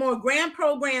 We need more grant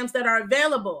programs that are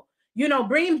available.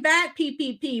 Bring back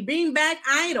PPP, bring back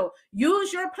EIDL,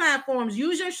 use your platforms,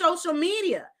 use your social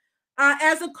media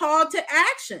as a call to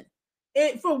action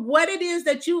for what it is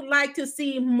that you'd like to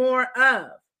see more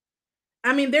of.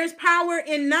 I mean, there's power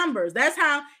in numbers. That's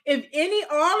how,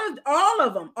 all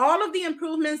of the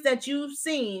improvements that you've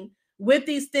seen with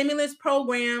these stimulus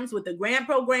programs, with the grant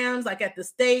programs, like at the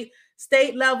state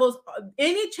levels,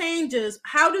 any changes,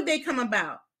 how do they come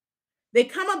about? They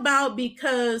come about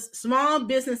because small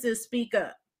businesses speak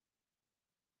up.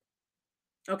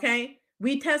 Okay?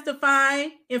 We testify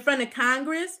in front of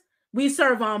Congress. We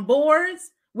serve on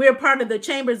boards. We're part of the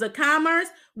chambers of commerce.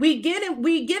 We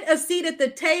get a seat at the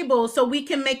table so we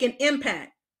can make an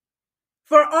impact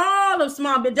for all of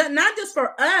small business, not just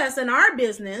for us and our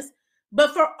business,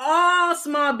 but for all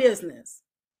small business.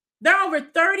 There are over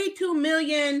 32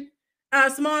 million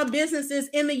small businesses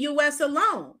in the U.S.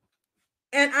 alone.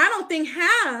 And I don't think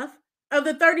half of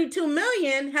the 32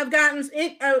 million have gotten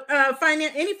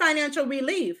any financial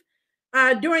relief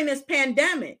during this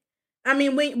pandemic. I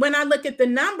mean, when I look at the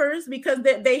numbers, because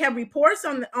they have reports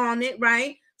on it,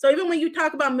 right? So even when you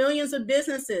talk about millions of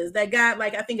businesses that got,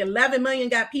 like, I think 11 million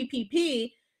got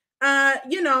PPP,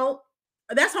 you know,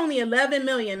 that's only 11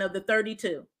 million of the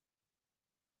 32.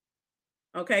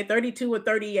 Okay, 32 or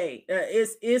 38.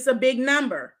 It's a big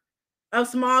number of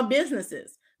small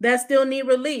businesses that still need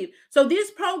relief. So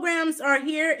these programs are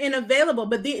here and available.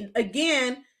 But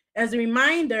again, as a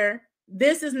reminder,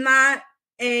 this is not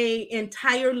an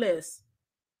entire list,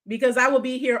 because I will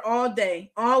be here all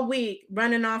day, all week,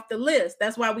 running off the list.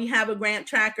 That's why we have a grant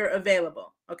tracker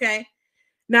available. Okay.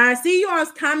 Now I see you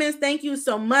all's comments. Thank you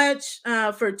so much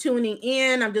for tuning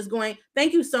in.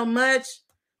 Thank you so much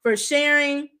for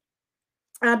sharing,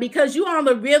 because you all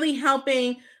are really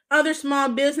helping other small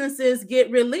businesses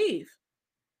get relief.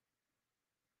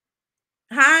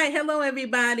 Hi, hello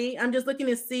everybody. I'm just looking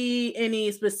to see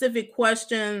any specific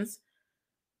questions.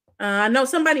 I know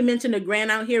somebody mentioned a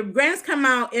grant out here. Grants come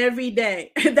out every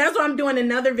day. That's why I'm doing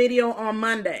another video on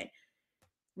Monday,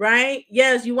 right?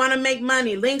 Yes, you want to make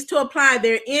money. Links to apply.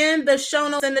 They're in the show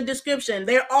notes and the description.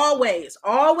 They're always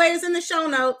in the show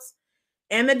notes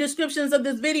and the descriptions of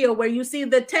this video, where you see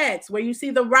the text, where you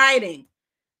see the writing.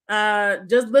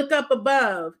 Just look up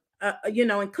above,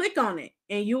 and click on it,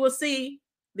 and you will see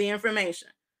the information.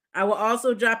 I will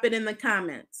also drop it in the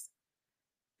comments.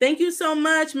 Thank you so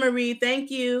much, Marie. Thank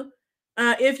you.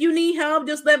 If you need help,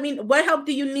 just let me know. What help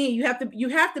do you need? You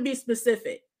have to be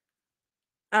specific.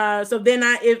 So then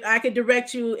if I could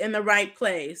direct you in the right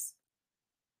place.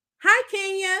 Hi,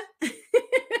 Kenya.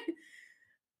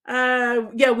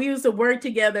 Yeah, we used to work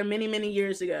together many, many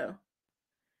years ago.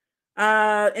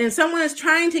 And someone is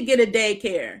trying to get a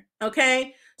daycare.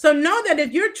 Okay. So know that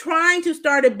if you're trying to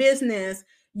start a business,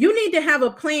 you need to have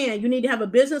a plan. You need to have a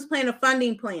business plan, a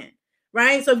funding plan,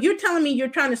 right? So if you're telling me you're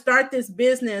trying to start this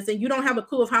business and you don't have a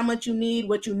clue of how much you need,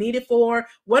 what you need it for,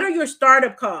 what are your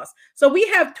startup costs? So we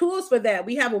have tools for that.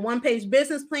 We have a one-page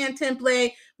business plan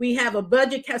template. We have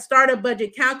a startup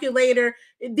budget calculator.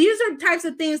 These are types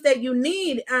of things that you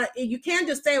need. You can't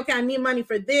just say, okay, I need money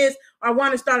for this, or I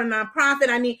want to start a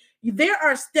nonprofit. There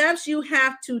are steps you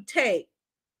have to take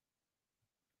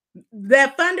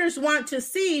that funders want to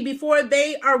see before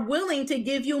they are willing to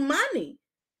give you money.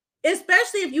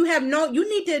 Especially if you have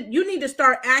you need to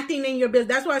start acting in your business.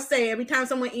 That's why I say every time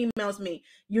someone emails me,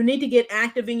 you need to get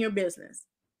active in your business.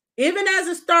 Even as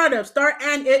a startup,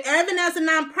 even as a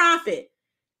nonprofit,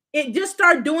 just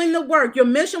start doing the work. Your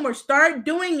mission work, start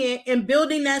doing it and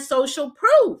building that social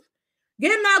proof.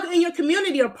 Getting out in your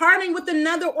community or partnering with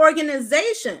another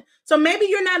organization. So maybe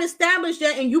you're not established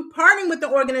yet and you partnering with the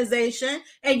organization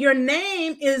and your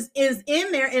name is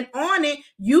in there and on it.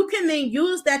 You can then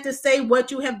use that to say what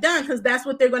you have done, because that's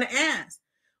what they're going to ask.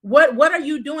 What are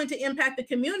you doing to impact the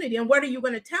community, and what are you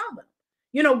going to tell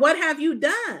them? What have you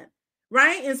done?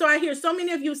 Right. And so I hear so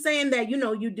many of you saying that,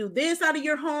 you do this out of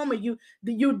your home, or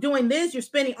you're doing this, you're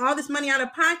spending all this money out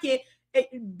of pocket.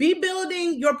 Be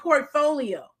building your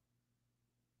portfolio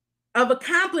of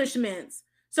accomplishments.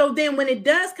 So then when it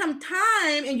does come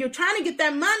time and you're trying to get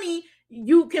that money,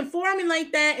 you can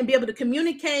formulate that and be able to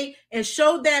communicate and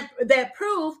show that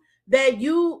proof that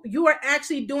you are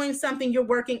actually doing something. You're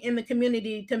working in the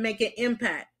community to make an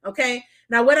impact. Okay.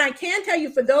 Now, what I can tell you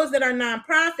for those that are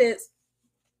nonprofits,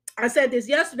 I said this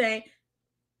yesterday,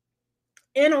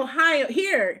 in Ohio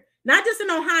here, not just in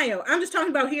Ohio, I'm just talking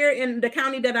about here in the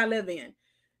county that I live in.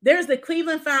 There's the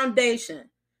Cleveland Foundation.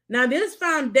 Now, this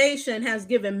foundation has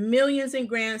given millions in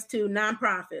grants to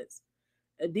nonprofits.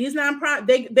 These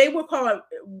nonprofits, they were called,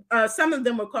 some of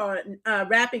them were called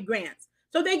rapid grants.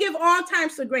 So they give all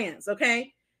types of grants,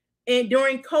 okay? And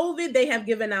during COVID, they have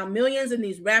given out millions in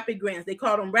these rapid grants. They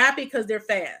call them rapid because they're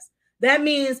fast. That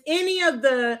means any of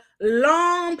the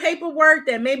long paperwork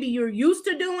that maybe you're used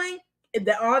to doing,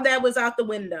 all that was out the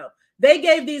window. They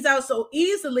gave these out so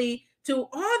easily to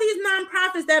all these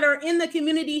nonprofits that are in the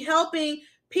community helping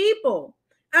people.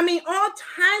 All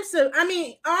types of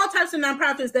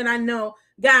nonprofits that I know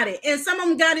got it. And some of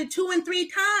them got it 2 and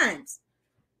 3 times.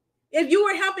 If you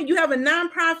were helping, you have a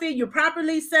nonprofit, you're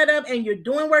properly set up and you're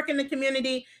doing work in the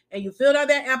community and you filled out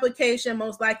that application,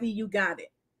 most likely you got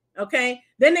it. Okay.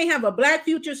 Then they have a Black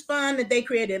Futures Fund that they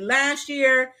created last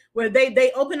year, where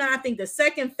they open up, I think, the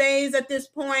second phase at this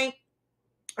point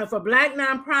for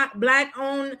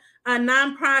Black-owned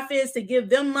nonprofits to give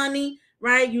them money.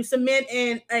 Right, you submit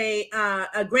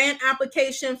a grant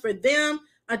application for them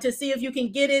to see if you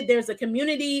can get it. There's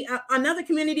another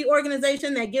community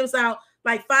organization that gives out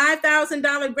like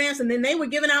 $5,000 grants, and then they were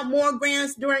giving out more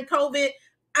grants during COVID.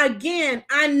 again,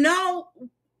 I know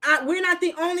we're not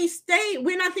the only state,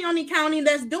 we're not the only county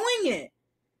that's doing it.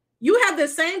 You have the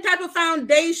same type of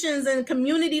foundations and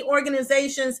community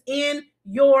organizations in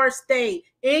your state,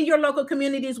 in your local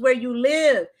communities where you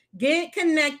live. Get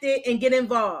connected and get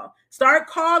involved. Start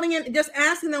calling and just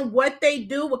asking them what they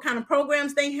do, what kind of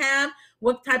programs they have,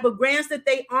 what type of grants that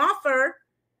they offer.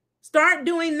 Start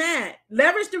doing that.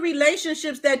 Leverage the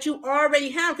relationships that you already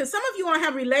have, because some of you all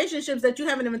have relationships that you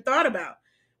haven't even thought about,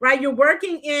 right? You're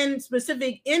working in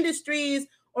specific industries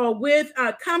or with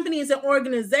companies and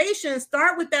organizations.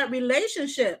 Start with that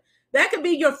relationship. That could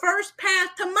be your first path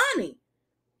to money,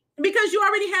 because you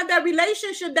already have that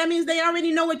relationship. That means they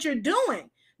already know what you're doing.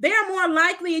 They are more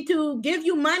likely to give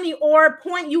you money or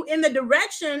point you in the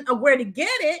direction of where to get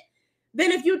it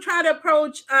than if you try to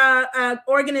approach an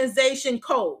organization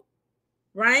cold,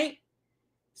 right?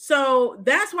 So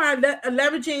that's why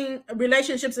leveraging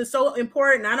relationships is so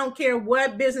important. I don't care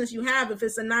what business you have, if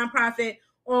it's a nonprofit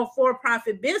or a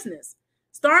for-profit business.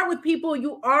 Start with people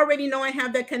you already know and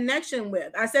have that connection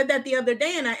with. I said that the other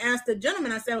day, and I asked the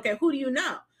gentleman, I said, okay, who do you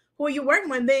know? Who are you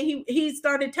working with? And then he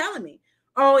started telling me.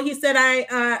 Oh, he said, I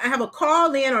have a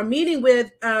call in or meeting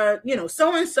with,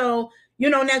 so-and-so,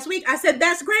 next week. I said,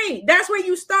 that's great. That's where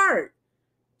you start.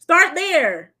 Start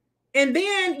there. And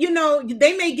then,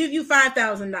 they may give you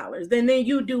 $5,000. Then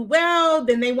you do well.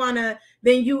 Then they want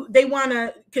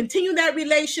to continue that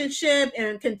relationship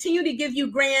and continue to give you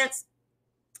grants.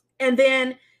 And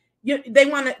then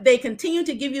they continue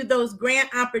to give you those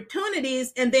grant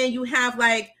opportunities. And then you have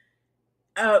like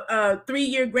a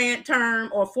 3-year grant term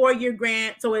or 4-year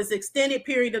grant. So it's extended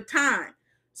period of time.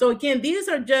 So again, these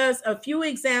are just a few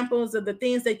examples of the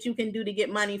things that you can do to get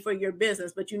money for your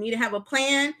business, but you need to have a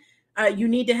plan. You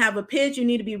need to have a pitch. You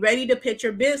need to be ready to pitch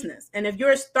your business. And if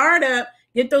you're a startup,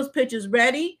 get those pitches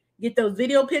ready. Get those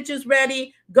video pitches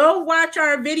ready. Go watch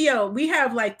our video. We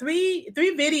have like three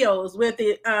videos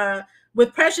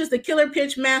with Precious, the Killer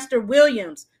Pitch Master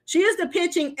Williams. She is the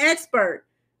pitching expert.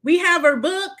 We have her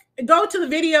book. Go to the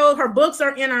video. Her books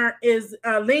are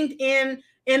linked in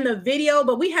the video,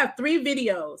 but we have 3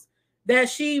 videos that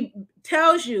she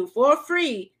tells you for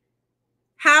free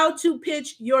how to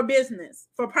pitch your business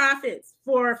for profits,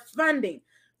 for funding,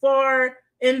 for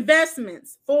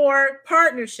investments, for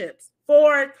partnerships,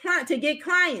 to get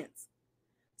clients.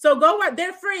 So go watch.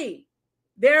 They're free.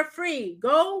 They're free.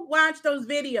 Go watch those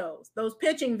videos, those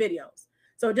pitching videos.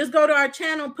 So just go to our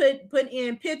channel, put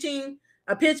in pitching,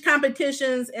 pitch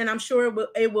competitions, and I'm sure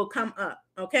it will come up.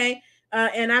 Okay.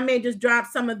 And I may just drop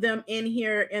some of them in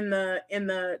here in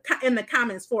the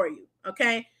comments for you.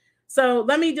 Okay. So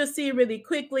let me just see really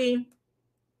quickly.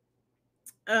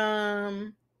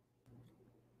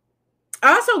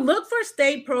 Also look for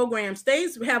state programs.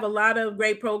 States have a lot of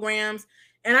great programs.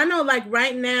 And I know, like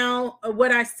right now,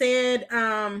 what I said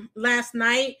last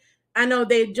night, I know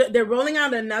they're rolling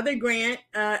out another grant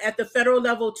at the federal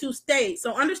level to states.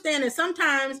 So understand that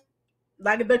sometimes,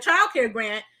 like the child care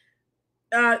grant,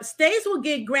 states will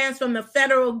get grants from the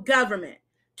federal government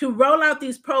to roll out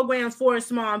these programs for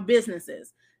small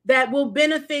businesses that will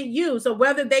benefit you. So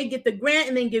whether they get the grant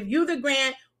and then give you the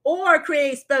grant, or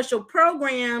create special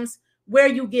programs where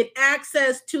you get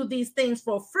access to these things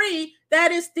for free,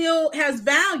 that is still has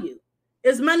value.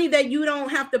 It's money that you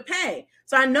don't have to pay.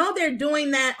 So I know they're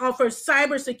doing that for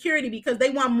cybersecurity because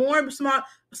they want more small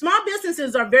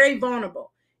businesses are very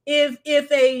vulnerable.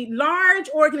 If a large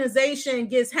organization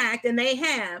gets hacked, and they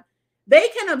can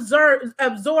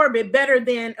absorb it better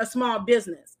than a small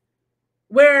business,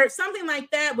 where something like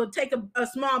that will take a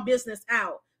small business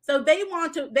out. So they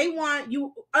want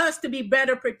us to be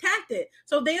better protected.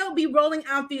 So they'll be rolling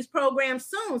out these programs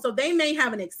soon. So they may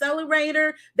have an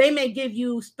accelerator. They may give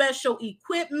you special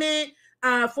equipment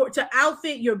to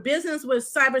outfit your business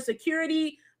with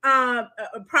cybersecurity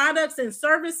products and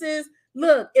services.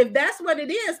 Look, if that's what it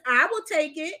is, I will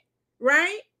take it,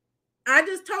 right? I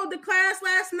just told the class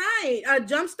last night,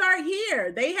 Jumpstart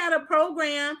Here. They had a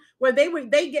program where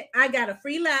I got a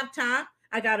free laptop,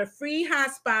 I got a free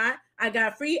hotspot, I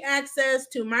got free access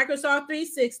to Microsoft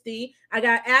 360, I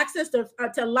got access to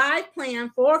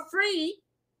LivePlan for free,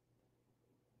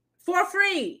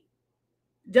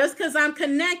 just because I'm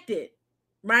connected,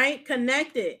 right?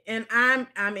 Connected, and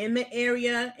I'm in the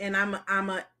area, and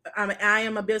I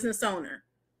am a business owner.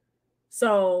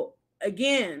 So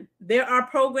again, there are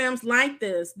programs like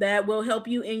this that will help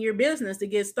you in your business to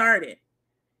get started.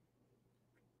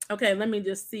 Okay, let me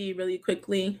just see really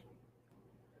quickly.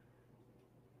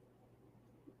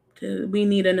 We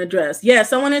need an address. Yeah,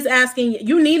 someone is asking.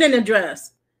 You need an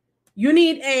address. You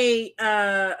need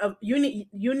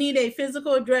you need a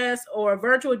physical address or a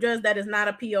virtual address that is not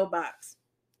a PO box.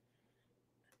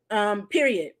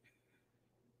 period.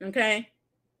 Okay.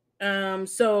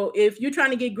 So if you're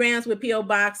trying to get grants with PO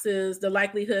boxes, the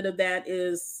likelihood of that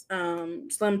is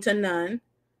slim to none.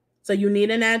 So you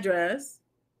need an address.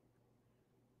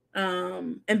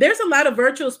 And there's a lot of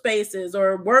virtual spaces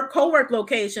or co-work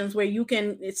locations where you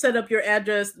can set up your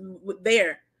address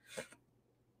there.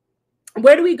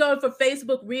 Where do we go for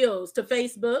Facebook Reels? To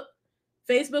Facebook.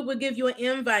 Facebook will give you an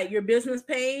invite, your business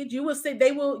page. You will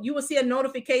see a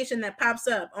notification that pops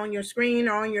up on your screen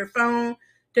or on your phone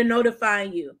to notify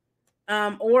you.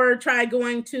 Or try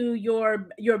going to your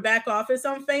back office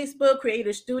on Facebook,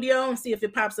 Creator Studio, and see if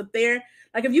it pops up there.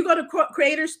 Like if you go to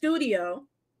Creator Studio,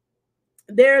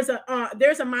 there's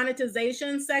a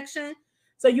monetization section,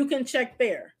 so you can check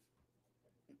there.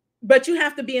 But you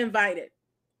have to be invited.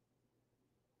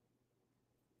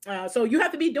 So you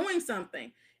have to be doing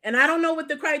something. And I don't know what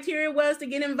the criteria was to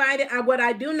get invited. What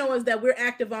I do know is that we're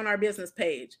active on our business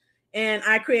page, and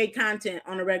I create content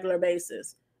on a regular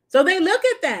basis. So they look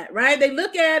at that, right? They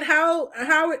look at how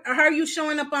are you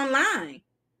showing up online.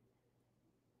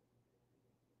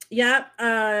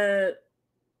 Yeah.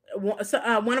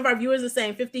 One of our viewers is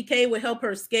saying 50K would help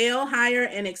her scale, hire,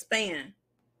 and expand.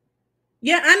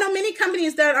 Yeah, I know many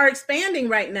companies that are expanding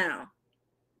right now.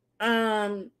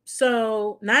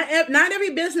 So not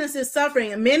every business is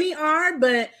suffering. Many are,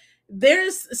 but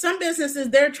there's some businesses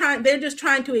they're just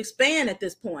trying to expand at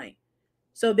this point.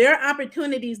 So there are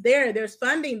opportunities there. There's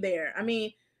funding there. I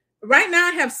mean, right now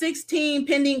I have 16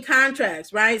 pending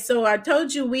contracts, right? So I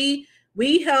told you we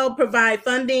help provide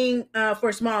funding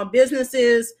for small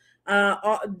businesses,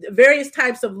 various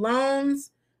types of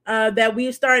loans that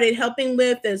we've started helping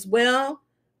with as well.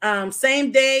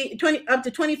 Same day, up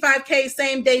to 25K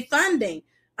same day funding.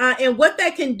 And what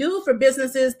that can do for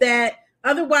businesses that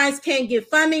otherwise can't get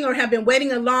funding or have been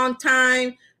waiting a long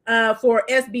time for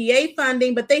SBA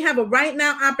funding, but they have a right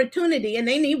now opportunity and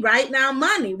they need right now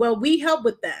money. Well, we help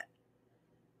with that.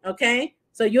 Okay.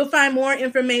 So you'll find more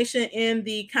information in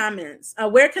the comments.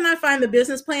 Where can I find the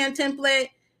business plan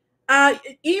template?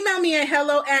 Email me at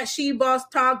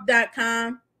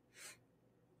hello@shebosstalk.com.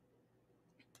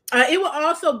 It will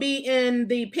also be in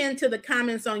the pin to the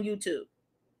comments on YouTube.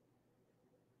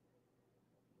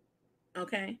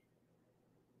 Okay.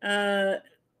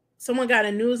 Someone got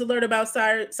a news alert about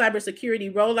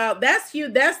cybersecurity rollout. That's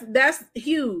huge. That's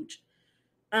huge.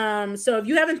 So if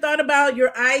you haven't thought about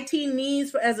your IT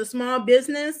needs as a small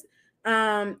business,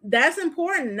 that's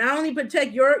important. Not only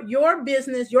protect your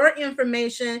business, your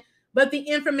information, but the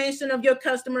information of your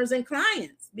customers and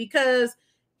clients. Because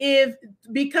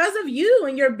of you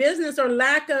and your business or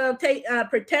lack of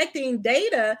protecting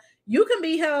data, you can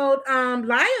be held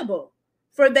liable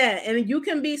for that, and you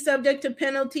can be subject to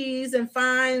penalties and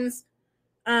fines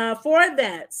for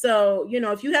that. So,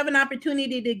 if you have an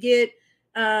opportunity to get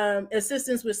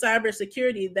assistance with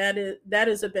cybersecurity, that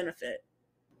is a benefit.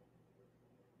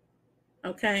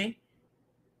 Okay.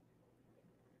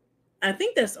 I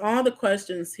think that's all the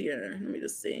questions here. Let me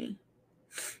just see.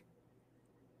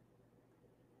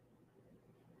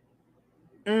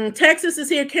 Texas is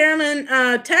here, Carolyn.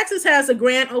 Texas has a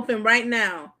grant open right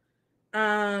now.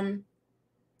 I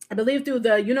believe through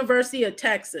the University of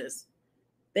Texas.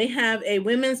 They have a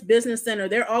women's business center.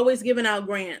 They're always giving out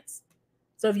grants.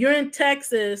 So if you're in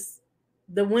Texas,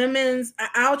 the women's,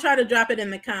 I'll try to drop it in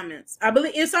the comments. I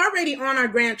believe it's already on our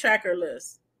grant tracker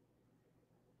list.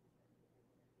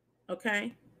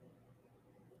 Okay.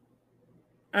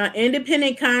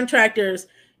 Independent contractors.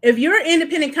 If you're an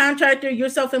independent contractor, you're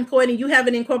self-employed, and you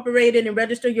haven't incorporated and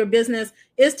registered your business,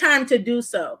 it's time to do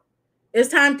so. It's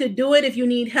time to do it. If you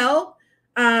need help,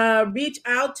 reach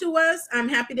out to us. I'm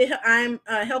happy to. I'm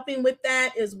helping with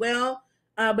that as well.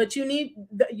 But you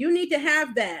need to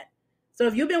have that. So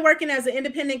if you've been working as an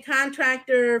independent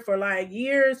contractor for like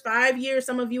years, 5 years,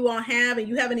 some of you all have, and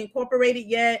you haven't incorporated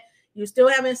yet, you still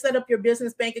haven't set up your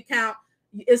business bank account,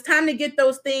 it's time to get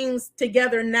those things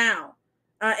together now.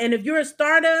 And if you're a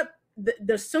startup,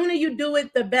 the sooner you do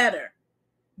it, the better,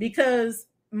 because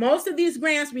most of these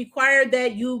grants require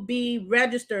that you be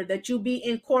registered, that you be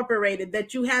incorporated,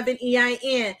 that you have an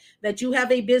EIN, that you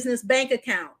have a business bank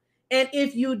account. And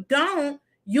if you don't,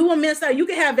 you will miss out. You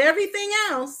can have everything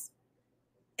else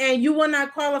and you will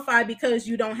not qualify because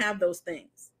you don't have those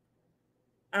things.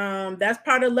 That's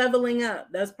part of leveling up.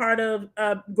 That's part of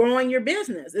growing your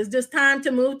business. It's just time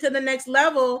to move to the next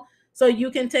level so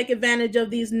you can take advantage of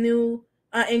these new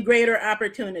and greater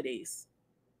opportunities.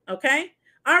 Okay.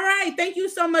 All right. Thank you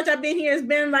so much. I've been here. It's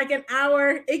been like an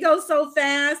hour. It goes so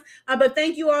fast. But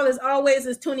thank you all as always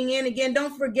as tuning in. Again,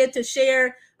 don't forget to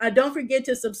share. Don't forget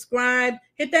to subscribe.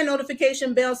 Hit that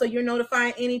notification bell so you're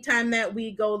notified anytime that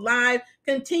we go live.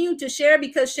 Continue to share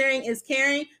because sharing is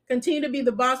caring. Continue to be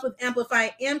the boss with Amplify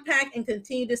Impact and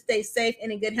continue to stay safe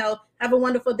and in good health. Have a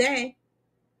wonderful day.